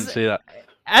 I didn't see that.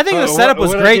 I think the setup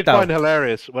was great though.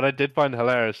 What I did find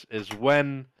hilarious is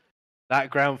when that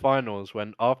grand finals,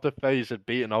 when after FaZe had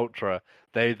beaten Ultra,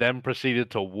 they then proceeded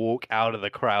to walk out of the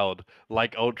crowd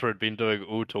like Ultra had been doing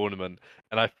all tournament.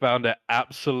 And I found it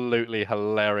absolutely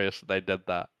hilarious that they did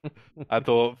that. I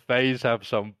thought FaZe have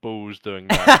some balls doing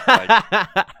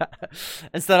that.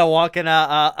 Instead of walking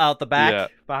out the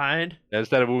back behind?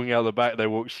 Instead of walking out the back, they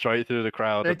walked straight through the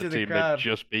crowd of the team they'd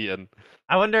just beaten.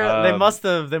 I wonder, they must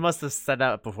have set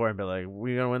that up before and be like,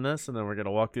 we're going to win this, and then we're going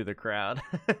to walk through the crowd.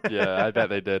 Yeah, I bet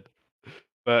they did.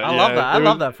 But I love that. I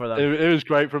love that for them. It was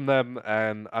great from them,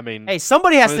 and I mean, hey,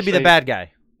 somebody has to be the bad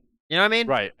guy. You know what I mean?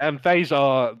 Right. And FaZe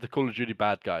are the Call of Duty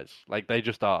bad guys. Like they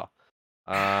just are.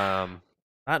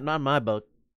 Not my book.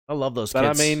 I love those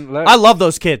kids. I mean, I love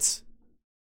those kids.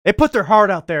 They put their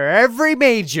heart out there every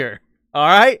major. All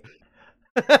right.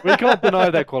 We can't deny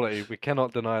their quality. We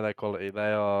cannot deny their quality.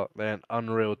 They're an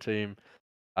unreal team.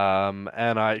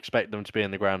 And I expect them to be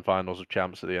in the grand finals of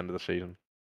champs at the end of the season.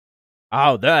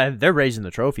 Oh, they're raising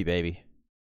the trophy, baby.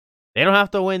 They don't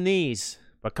have to win these,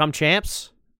 but come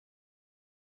champs,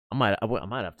 I might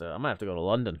have to go to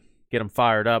London, get them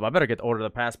fired up. I better order the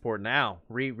passport now.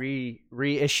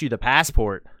 Reissue the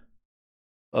passport.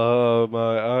 Oh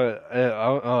my!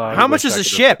 I How much wish is I a could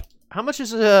have- ship? How much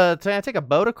is a? Can I take a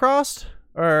boat across,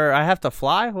 or I have to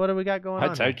fly? What do we got going I'd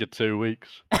on? take you 2 weeks.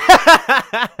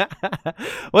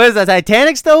 What is that?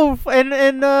 Titanic still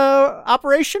in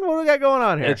operation? What do we got going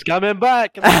on here? It's coming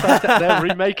back. They're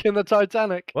remaking the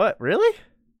Titanic. What, really?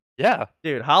 Yeah,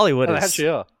 Dude, Hollywood they is actually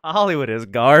are. Hollywood is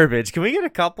garbage. Can we get a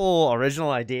couple original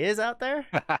ideas out there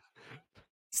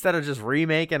instead of just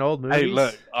remaking old movies? Hey,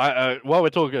 look, while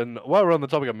we're on the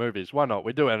topic of movies, why not?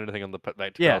 We do anything on the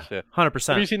next Yeah, cast here. 100%.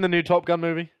 Have you seen the new Top Gun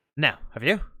movie? No, have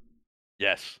you?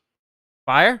 Yes.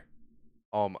 Fire?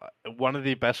 One of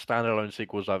the best standalone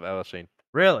sequels I've ever seen.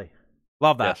 Really?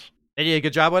 Love that. Yes. They did a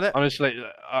good job with it? Honestly,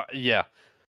 yeah.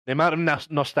 The amount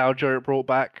of nostalgia it brought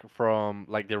back from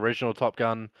like the original Top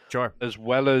Gun, Sure. as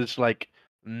well as like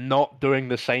not doing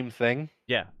the same thing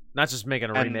Yeah. Not just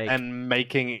making a remake. and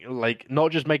making like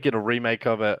not just making a remake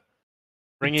of it,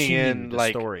 bringing Continue in the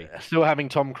like story. still having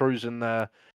Tom Cruise in there,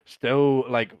 still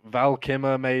like Val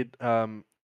Kilmer made come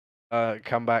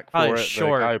back for Probably it.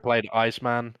 short. The guy who played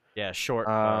Iceman. Yeah, short.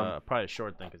 Probably a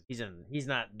short thing because he's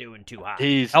not doing too hot.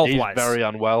 He's health-wise. very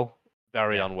unwell,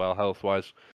 Yeah. unwell health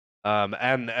wise.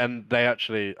 And they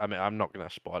actually, I mean, I'm not gonna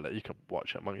spoil it. You can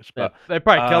watch it among us, Yeah, but they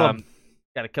probably kill him.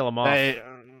 Got to kill him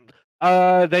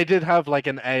off. they did have like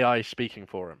an AI speaking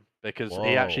for him because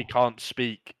he actually Whoa. can't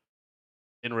speak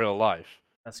in real life.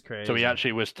 That's crazy. So he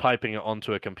actually was typing it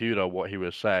onto a computer what he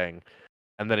was saying,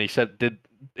 and then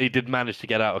he did manage to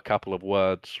get out a couple of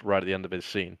words right at the end of his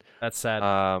scene. That's sad.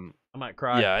 I might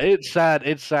cry. Yeah, it's sad.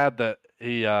 It's sad that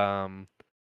he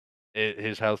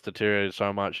his health deteriorated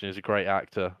so much, and he's a great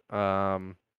actor.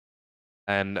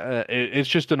 And it's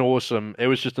just an awesome. It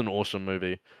was just an awesome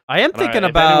movie. I am And thinking if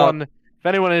about.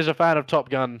 anyone is a fan of Top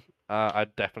Gun,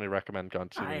 I'd definitely recommend going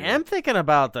to. I am thinking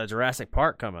about the Jurassic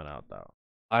Park coming out though.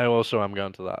 I also am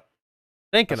going to that.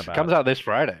 Thinking It about. comes it. out this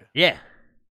Friday. Yeah.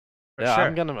 For Yeah, sure.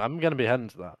 I'm gonna be heading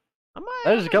to that. I'm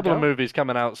There's a couple of go. movies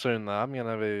coming out soon that I'm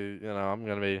gonna be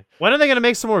When are they gonna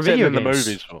make some more sitting video in the games?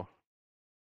 movies for.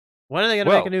 When are they gonna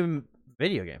make a new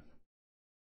video game?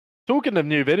 Talking of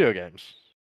new video games,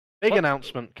 big What?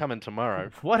 announcement coming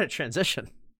tomorrow. What a transition!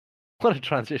 What a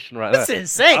transition right That's there.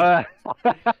 insane. Uh,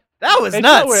 That was it's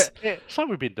nuts. it's like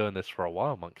we've been doing this for a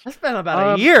while, monks. That's been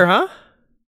about a year, huh?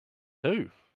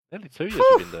 Nearly 2 years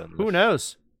Whew, we've been doing this. Who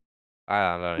knows?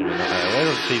 I don't even know. We're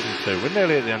on season 2. We're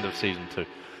nearly at the end of season 2.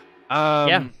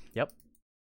 Yeah. Yep.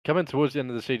 Coming towards the end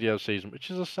of the CDO season,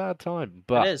 which is a sad time,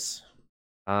 but It is.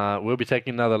 we'll be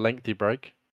taking another lengthy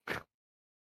break.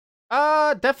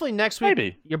 Definitely next week.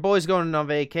 Maybe. Your boy's going on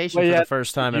vacation Well, for yeah, the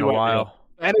first time in you a won't be while.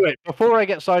 Anyway, before I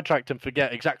get sidetracked and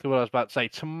forget exactly what I was about to say,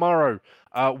 tomorrow,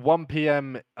 1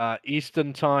 p.m.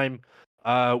 Eastern time,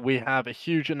 we have a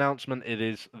huge announcement. It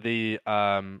is the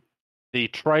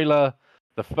trailer,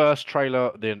 the first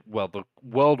trailer, the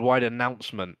worldwide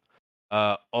announcement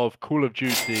of Call of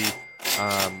Duty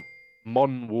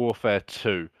Modern Warfare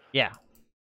 2. Yeah.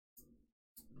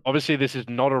 Obviously, this is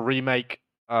not a remake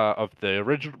of the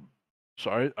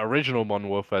original Modern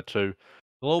Warfare 2.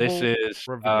 Global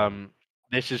reveal.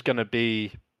 This is going to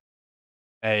be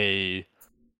a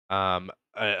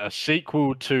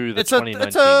sequel to the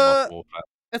 2019 Modern Warfare.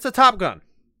 It's a Top Gun.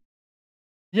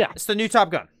 Yeah, It's the new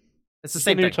Top Gun. It's the it's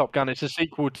same the new thing. Top Gun. It's a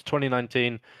sequel to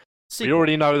 2019. We Sequel.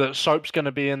 already know that Soap's going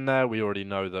to be in there. We already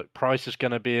know that Price is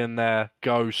going to be in there.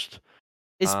 Ghost.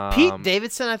 Is Pete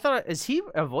Davidson? I thought is he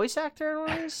a voice actor in one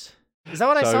of these? Is that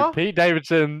what I saw? Pete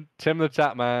Davidson, Tim the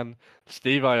Tatman,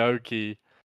 Steve Aoki,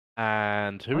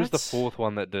 and who was the What? fourth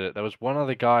one that did it? There was one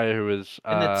other guy who was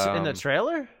In the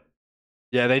trailer?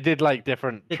 yeah, they did like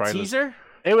different The trailers. teaser?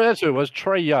 It was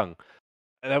Trey Young.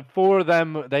 And four of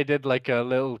them, they did like a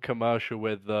little commercial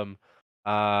with them.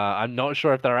 I'm not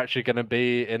sure if they're actually going to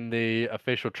be in the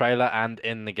official trailer and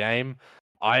in the game.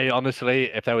 I honestly,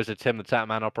 if there was a Tim the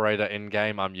Tatman operator in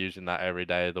game, I'm using that every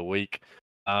day of the week.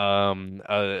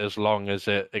 As long as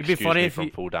it It'd be excuses funny me if from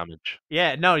you- full damage.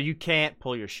 Yeah, no, you can't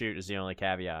pull your chute is the only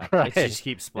caveat. Right. It just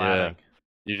keeps splatting.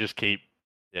 You just keep,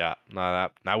 yeah, no,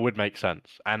 that would make sense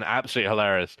and absolutely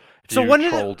hilarious. If So you when did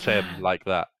troll Tim like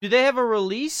that. Do they have a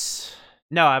release?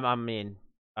 No, I mean,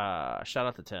 shout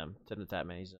out to Tim the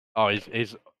Tatman.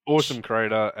 He's awesome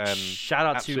creator and shout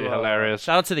out to absolutely hilarious.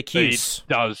 Shout out to the But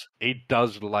Qs. he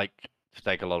does like to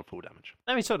take a lot of full damage.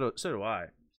 I mean, so do I.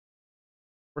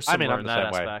 We're I mean, similar I'm in the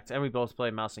that same way. aspect, and we both play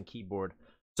mouse and keyboard.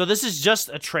 So this is just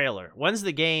a trailer. When's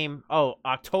the game? Oh,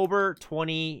 October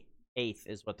 28th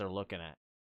is what they're looking at.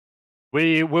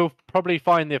 We will probably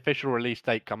find the official release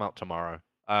date come out tomorrow.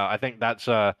 I think that's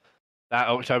that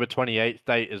October 28th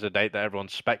date is a date that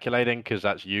everyone's speculating because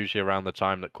that's usually around the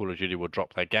time that Call of Duty will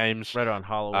drop their games. Right on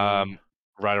Halloween.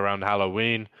 right around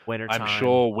Halloween. Winter I'm time.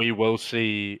 sure we will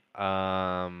see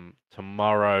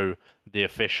tomorrow the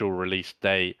official release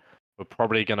date. We're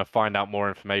probably going to find out more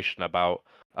information about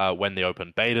when the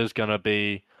open beta is going to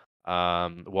be,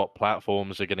 what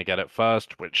platforms are going to get it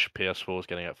first, which PS4 is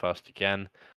going to get first again.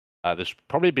 This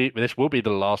will be the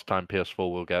last time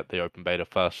PS4 will get the open beta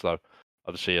first, though.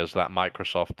 Obviously, as that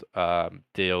Microsoft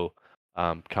deal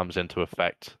comes into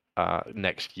effect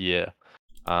next year.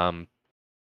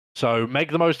 So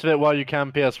make the most of it while you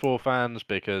can, PS4 fans,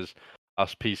 because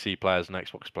us PC players and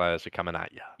Xbox players are coming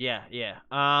at you. Yeah.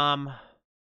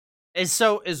 Is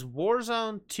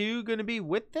Warzone 2 going to be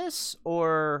with this,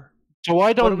 or? So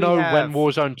I don't do we know when have?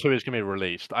 Warzone 2 is going to be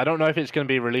released. I don't know if it's going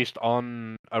to be released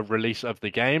on a release of the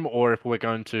game, or if we're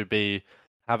going to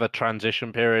have a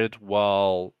transition period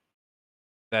while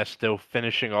they're still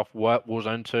finishing off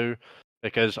Warzone 2,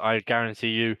 because I guarantee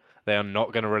you they are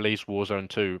not going to release Warzone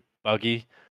 2 buggy.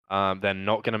 They're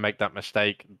not going to make that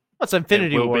mistake. What's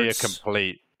Infinity It will Wars?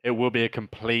 be a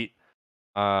complete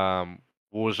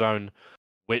Warzone,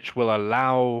 which will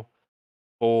allow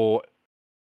for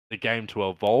the game to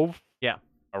evolve. Yeah.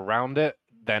 Around it.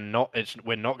 We're not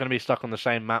going to be stuck on the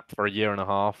same map for a year and a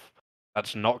half.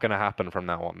 That's not going to happen from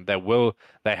now on.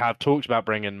 They have talked about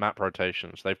bringing map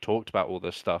rotations. They've talked about all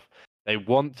this stuff. They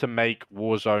want to make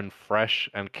Warzone fresh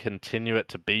and continue it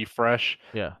to be fresh.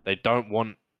 Yeah. They don't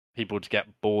want people to get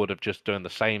bored of just doing the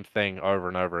same thing over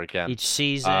and over again. Each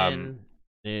season,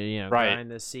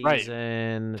 grind the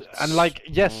season. And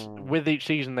yes, with each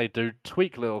season they do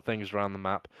tweak little things around the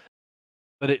map,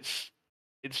 but it's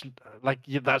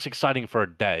that's exciting for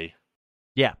a day.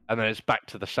 Yeah. And then it's back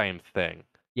to the same thing.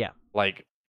 Yeah.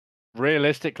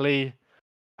 Realistically,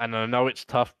 and I know it's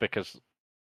tough because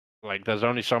there's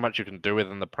only so much you can do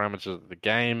within the parameters of the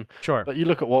game. Sure. But you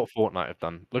look at what Fortnite have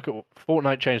done. Look at what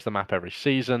Fortnite changed the map every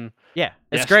season. Yeah,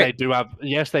 it's yes, great.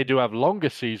 They do have longer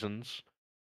seasons,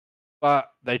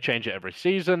 but they change it every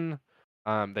season.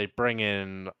 They bring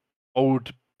in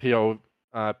old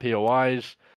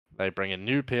POIs. They bring in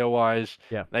new POIs.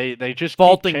 Yeah. They just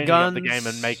Vaulting keep changing guns. up the game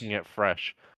and making it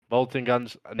fresh. Vaulting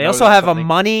guns. They also have a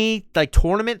money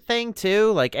tournament thing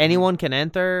too. Anyone can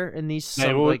enter in these.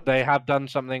 They have done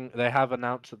something. They have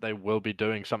announced that they will be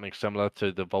doing something similar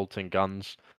to the vaulting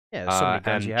guns. Yeah, there's so many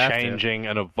guns you have changing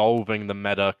and evolving the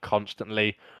meta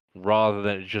constantly, rather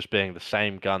than it just being the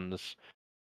same guns,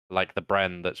 like the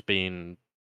Bren that's been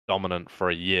dominant for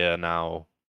a year now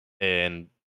in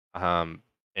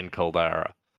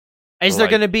Caldera. Is there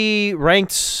going to be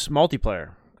ranked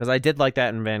multiplayer? Because I did like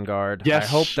that in Vanguard. Yes, I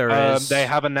hope there is. They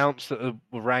have announced that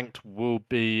the ranked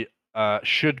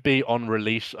should be on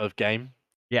release of game.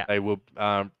 Yeah, they will.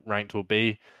 Ranked will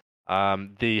be.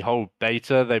 The whole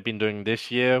beta they've been doing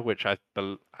this year, which I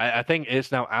think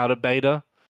is now out of beta.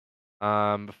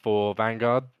 For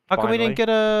Vanguard. How come we didn't get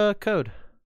a code?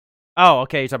 Oh,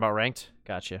 okay. You're talking about ranked.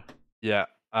 Gotcha. Yeah.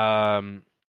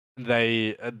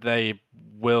 They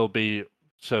will be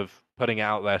sort of putting it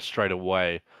out there straight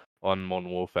away on Modern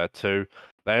Warfare 2.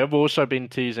 They have also been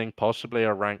teasing possibly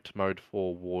a ranked mode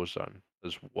for Warzone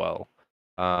as well.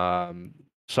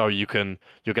 So you're going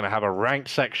to have a ranked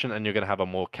section and you're going to have a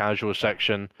more casual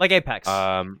section. Like Apex.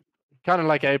 Kind of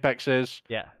like Apex is.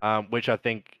 Yeah. Which I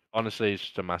think, honestly, is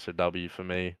just a massive W for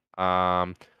me.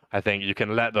 I think you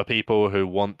can let the people who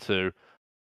want to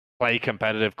play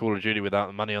competitive Call of Duty without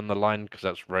the money on the line, because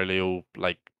that's really all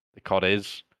the COD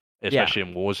is, especially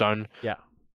in Warzone. Yeah.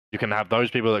 You can have those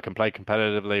people that can play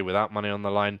competitively without money on the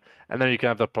line, and then you can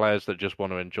have the players that just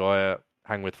want to enjoy it,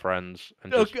 hang with friends,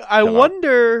 and just I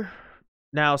wonder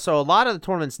now. So a lot of the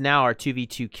tournaments now are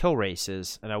 2v2 kill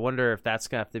races, and I wonder if that's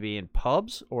gonna have to be in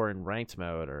pubs or in ranked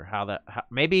mode, or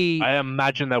maybe. I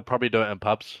imagine they'll probably do it in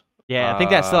pubs. Yeah, I think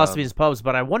that still has to be in pubs,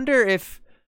 but I wonder if.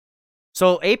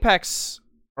 So Apex,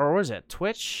 or was it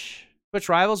Twitch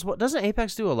Rivals? Doesn't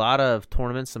Apex do a lot of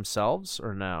tournaments themselves,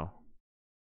 or no?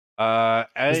 I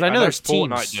know there's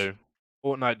Fortnite teams.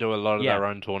 Fortnite do a lot of their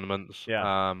own tournaments.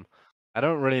 Yeah. I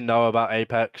don't really know about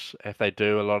Apex if they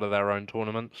do a lot of their own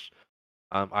tournaments.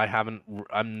 I haven't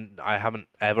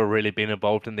ever really been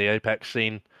involved in the Apex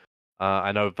scene.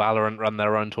 I know Valorant run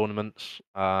their own tournaments.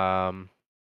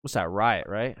 What's that, Riot,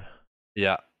 right?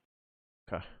 Yeah.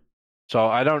 Okay. So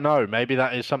I don't know. Maybe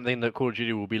that is something that Call of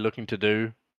Duty will be looking to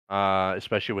do,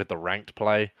 especially with the ranked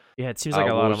play. Yeah, it seems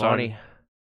like a lot of money.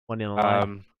 Money on the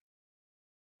line.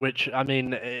 Which, I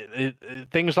mean,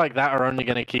 things like that are only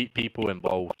going to keep people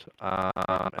involved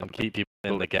and keep people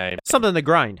in the game. Something to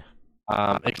grind.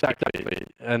 Exactly.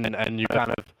 And you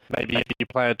kind of, maybe if you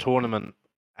play a tournament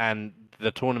and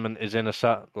the tournament is in a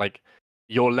certain,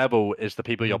 your level is the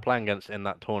people you're playing against in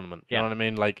that tournament. You know what I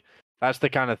mean? That's the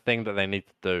kind of thing that they need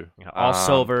to do. All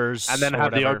silvers, and then or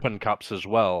have the whatever. open cups as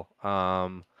well,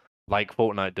 like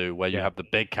Fortnite do, where you Yeah. have the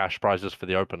big cash prizes for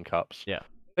the open cups. Yeah.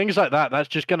 Things like that. That's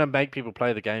just gonna make people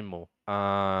play the game more.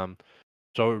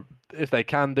 So if they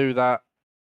can do that,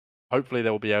 hopefully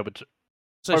they'll be able to.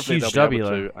 It's a Hopefully huge they'll be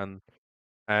W. able to,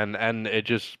 and it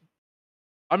just.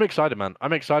 I'm excited, man.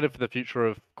 I'm excited for the future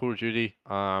of Call of Duty.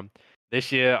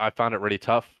 This year I found it really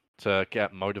tough to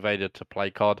get motivated to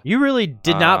play COD. You really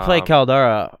did not play Um,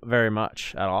 Caldera very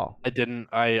much at all. I didn't.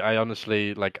 I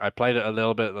honestly I played it a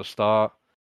little bit at the start,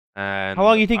 and How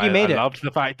long you think you made I it? loved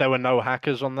the fact there were no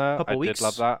hackers on there. Couple I did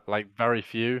love weeks? that. Like very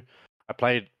few. I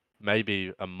played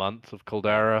maybe a month of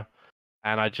Caldera,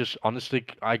 and I just honestly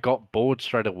I got bored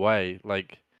straight away.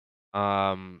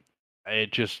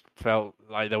 It just felt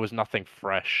like there was nothing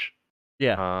fresh.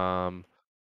 Yeah.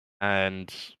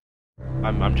 And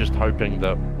I'm just hoping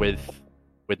that with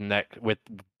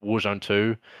Warzone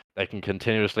 2, they can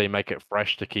continuously make it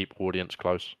fresh to keep audience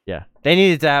close. Yeah. They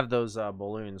needed to have those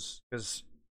balloons because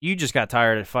you just got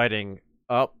tired of fighting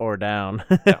up or down.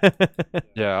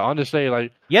 Yeah, honestly,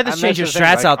 like You had to and change your that's the thing,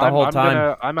 strats out the whole I'm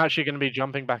time. I'm actually gonna be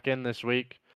jumping back in this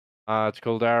week to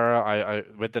Caldera. I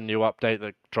with the new update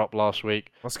that dropped last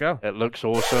week. Let's go. It looks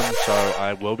awesome, so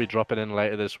I will be dropping in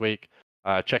later this week.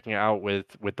 Checking it out with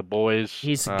the boys.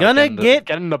 He's gonna get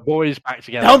getting the boys back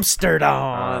together. dumpstered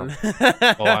on.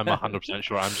 Oh, I'm 100%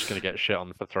 sure I'm just gonna get shit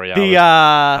on for 3 hours. The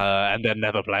and then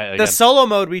never play it again. the solo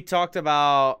mode we talked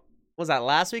about, was that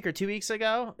last week or 2 weeks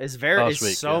ago? Is Last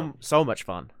week, so much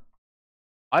fun.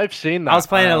 I've seen that. I was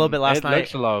playing it a little bit last night. It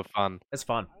looks a lot of fun. It's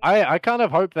fun. I kind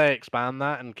of hope they expand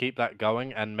that and keep that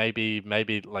going, and maybe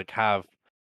like have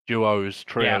duos,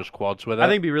 trios, quads with it. I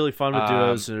think it'd be really fun with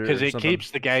duos because it something.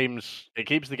 keeps the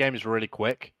games really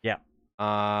quick. Yeah.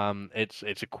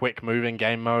 It's a quick moving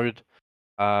game mode.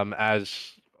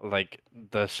 As like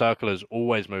the circle is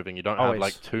always moving. You don't have Always.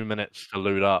 like 2 minutes to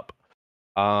loot up.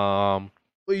 Well,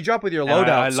 you drop with your and I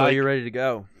loadout, so like- you're ready to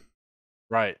go.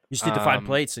 Right. You just need to find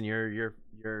plates, and you're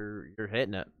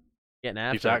hitting it, getting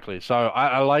after Exactly. So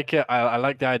I like it. I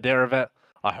like the idea of it.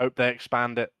 I hope they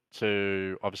expand it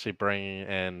to obviously bring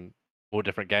in more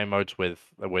different game modes with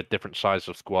different sizes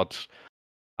of squads.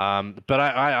 But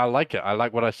I like it. I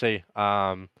like what I see.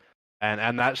 And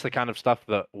that's the kind of stuff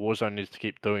that Warzone needs to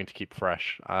keep doing to keep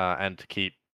fresh, and to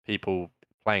keep people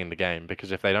playing the game.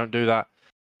 Because if they don't do that,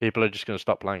 people are just going to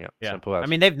stop playing it. Yeah. Simple as. I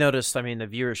mean, they've noticed. I mean, the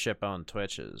viewership on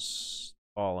Twitch has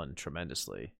fallen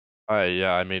tremendously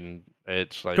yeah. I mean,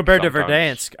 it's like compared to sometimes-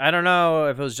 Verdansk. I don't know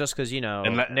if it was just because Nick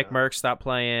And Merck stopped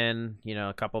playing.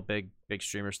 A couple big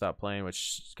streamers stopped playing,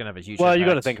 which is gonna have a huge. Well, you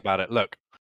got to impact. think about it. Look,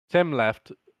 Tim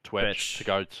left Twitch Twitch. to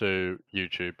go to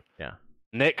YouTube. Yeah.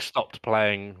 Nick stopped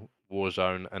playing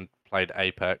Warzone and played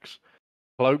Apex.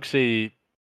 Cloaksy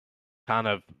kind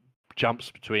of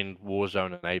jumps between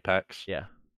Warzone and Apex. Yeah.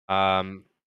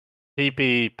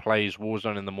 TP plays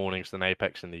Warzone in the mornings and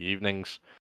Apex in the evenings.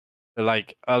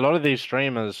 Like a lot of these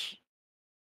streamers,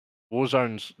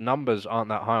 Warzone's numbers aren't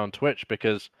that high on Twitch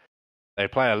because they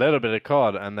play a little bit of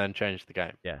COD and then change the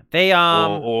game. Yeah. They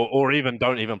or even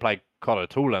don't even play COD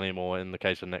at all anymore in the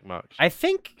case of Nick Merckx. I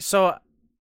think so.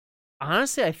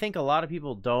 Honestly, I think a lot of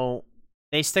people don't.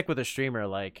 They stick with a streamer.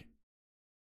 Like,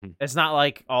 it's not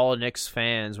like all of Nick's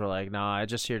fans were like, "Nah, I'm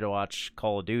just here to watch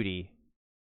Call of Duty."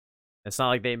 It's not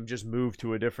like they just moved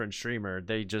to a different streamer.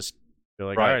 They're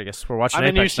like, Right. "All right, I guess we're watching." I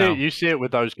mean, Apex now. you see it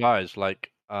with those guys,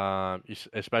 like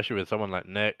especially with someone like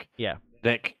Nick. Yeah.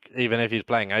 Nick, even if he's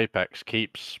playing Apex,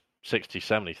 keeps 60,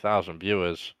 70,000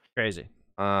 viewers. Crazy.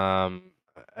 And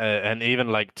even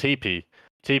like TP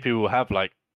will have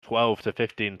like 12 to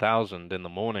 15,000 in the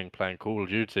morning playing Call of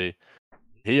Duty.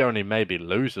 He only maybe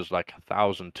loses like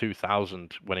 1,000,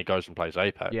 2,000 when he goes and plays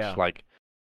Apex. Yeah.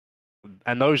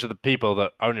 And those are the people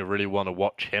that only really want to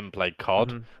watch him play COD.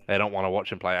 Mhm. They don't want to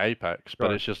watch him play Apex. But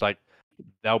Sure. it's just like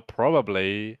they'll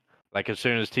probably, like, as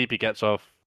soon as TP gets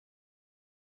off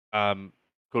Call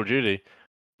of Duty,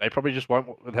 they probably just won't.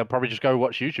 They'll probably just go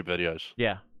watch YouTube videos.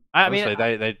 Yeah. I mean,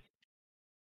 Honestly, they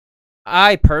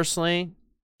I personally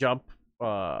jump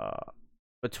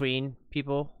between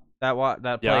people that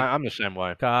play I'm the same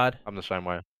way. COD. I'm the same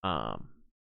way.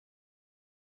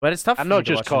 But it's tough. And for me not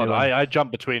to just watch a new COD. one. I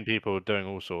jump between people doing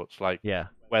all sorts. Like Yeah.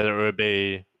 whether it would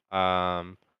be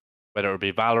Valorant,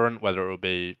 whether it would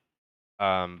be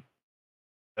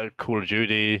Call of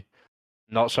Duty.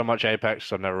 Not so much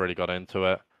Apex. I've never really got into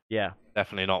it. Yeah.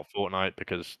 Definitely not Fortnite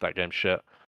because that game's shit.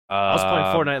 I was playing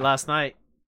Fortnite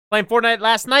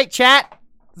last night. Chat.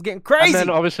 It's getting crazy. And then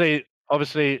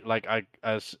obviously, like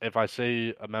if I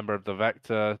see a member of the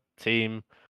Vector team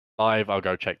live, I'll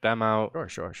go check them out.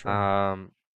 Sure.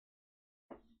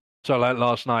 So like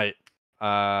last night,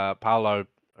 Paolo,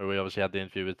 who we obviously had the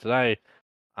interview with today,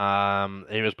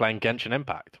 he was playing Genshin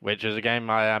Impact, which is a game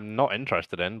I am not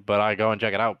interested in, but I go and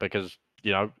check it out because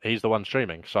he's the one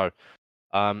streaming. So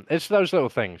it's those little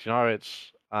things,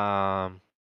 it's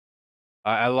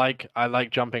I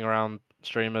like jumping around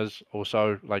streamers.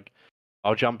 Also, like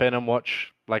I'll jump in and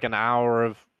watch like an hour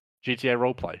of GTA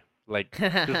roleplay, like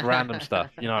just random stuff,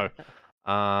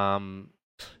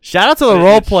 Shout out to the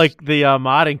It's- roleplay, the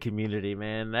modding community,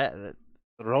 man. The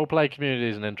roleplay community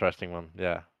is an interesting one.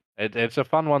 Yeah, it's a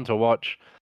fun one to watch.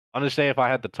 Honestly, if I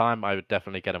had the time, I would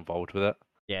definitely get involved with it.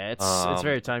 yeah, it's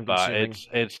very time But consuming.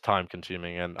 it's time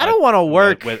consuming, and I don't want to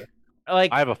work.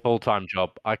 I have a full-time job.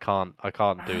 I can't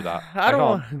do that. I don't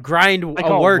want to grind I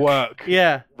can't work.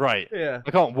 Yeah, Right. yeah.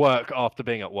 I can't work after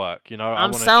being at work. I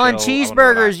I'm wanna selling chill, I wanna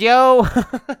cheeseburgers,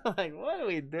 relax. yo. Like, what are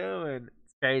we doing?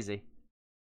 It's crazy.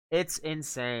 It's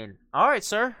insane. All right,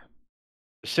 sir.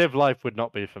 Civ life would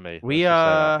not be for me. We, let's just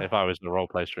say that, if I was a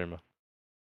roleplay streamer.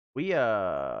 We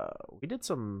did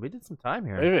some time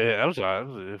here. It was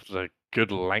a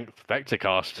good length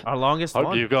Vectorcast. Our longest Hope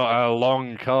one. you've got a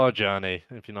long car journey,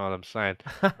 if you know what I'm saying.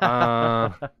 Uh,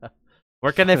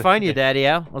 Where can they find you, Daddy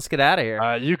Al? Let's get out of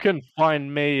here. You can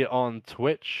find me on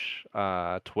Twitch,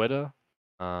 Twitter,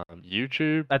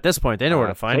 YouTube. At this point, they know where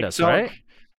to find us, TikTok, right?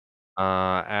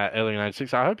 At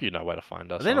Illy96. I hope you know where to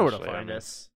find us. They know where to honestly. find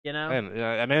us. You know.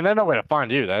 I mean, they know where to find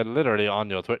you. They're literally on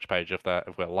your Twitch page if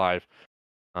we're live.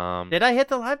 Did I hit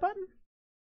the live button?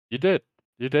 You did.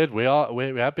 We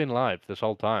have been live this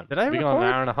whole time. Did I We've been on an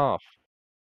record? hour and a half.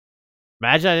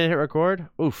 Imagine I didn't hit record.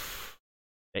 Oof.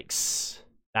 Thanks.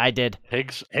 I did.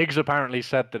 Higgs apparently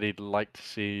said that he'd like to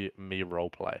see me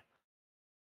roleplay.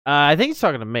 I think he's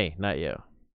talking to me, not you.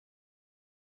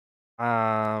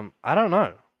 I don't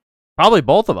know. Probably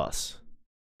both of us.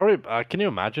 Probably. Can you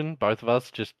imagine both of us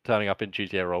just turning up in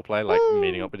GTA roleplay, like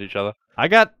meeting up with each other? I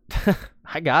got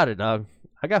it, dog.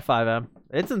 I got 5M.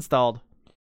 It's installed.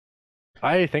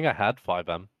 I think I had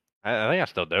 5M. I think I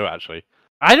still do actually.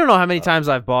 I don't know how many times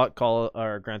I've bought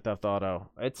Grand Theft Auto.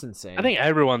 It's insane. I think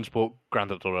everyone's bought Grand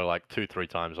Theft Auto like 2-3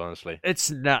 times, honestly. it's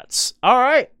nuts. All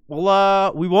right.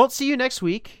 Well, we won't see you next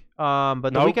week. But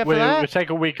the week after that, we'll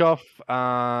take a week off,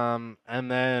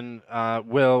 and then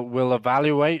we'll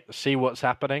evaluate, see what's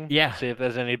happening. Yeah. See if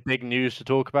there's any big news to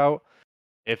talk about.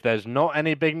 If there's not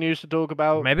any big news to talk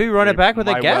about, maybe we run it back with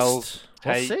a might guest. well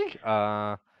We'll see.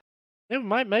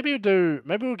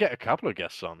 Maybe we'll get a couple of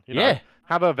guests on. Yeah.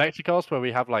 Have a Vectorcast where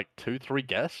we have like 2-3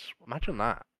 guests. Imagine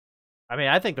that. I mean,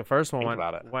 I think the first one Think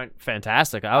about it. went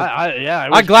fantastic. It I'd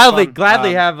was gladly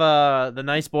fun. have the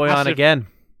nice boy on massive- again.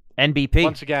 NBP.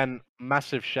 Once again,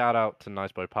 massive shout out to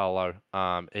Nice Boy Paolo.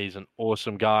 He's an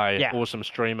awesome guy, Yeah. awesome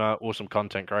streamer, awesome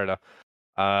content creator.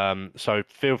 So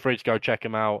feel free to go check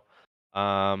him out.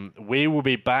 We will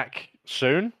be back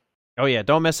soon. Oh yeah,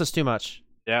 don't miss us too much.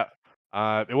 Yeah.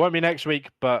 It won't be next week,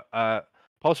 but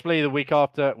possibly the week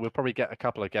after. We'll probably get a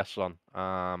couple of guests on,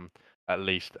 at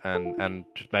least, and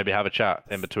just maybe have a chat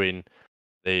in between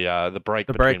the break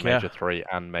between Major 3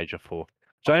 and Major 4.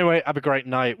 So anyway, have a great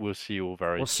night. We'll see you all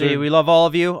very soon. We'll see. We love all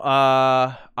of you.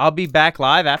 I'll be back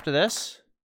live after this.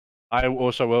 I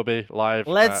also will be live.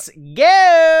 Let's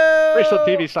go.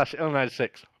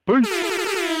 Twitch.tv/Ill96. Peace.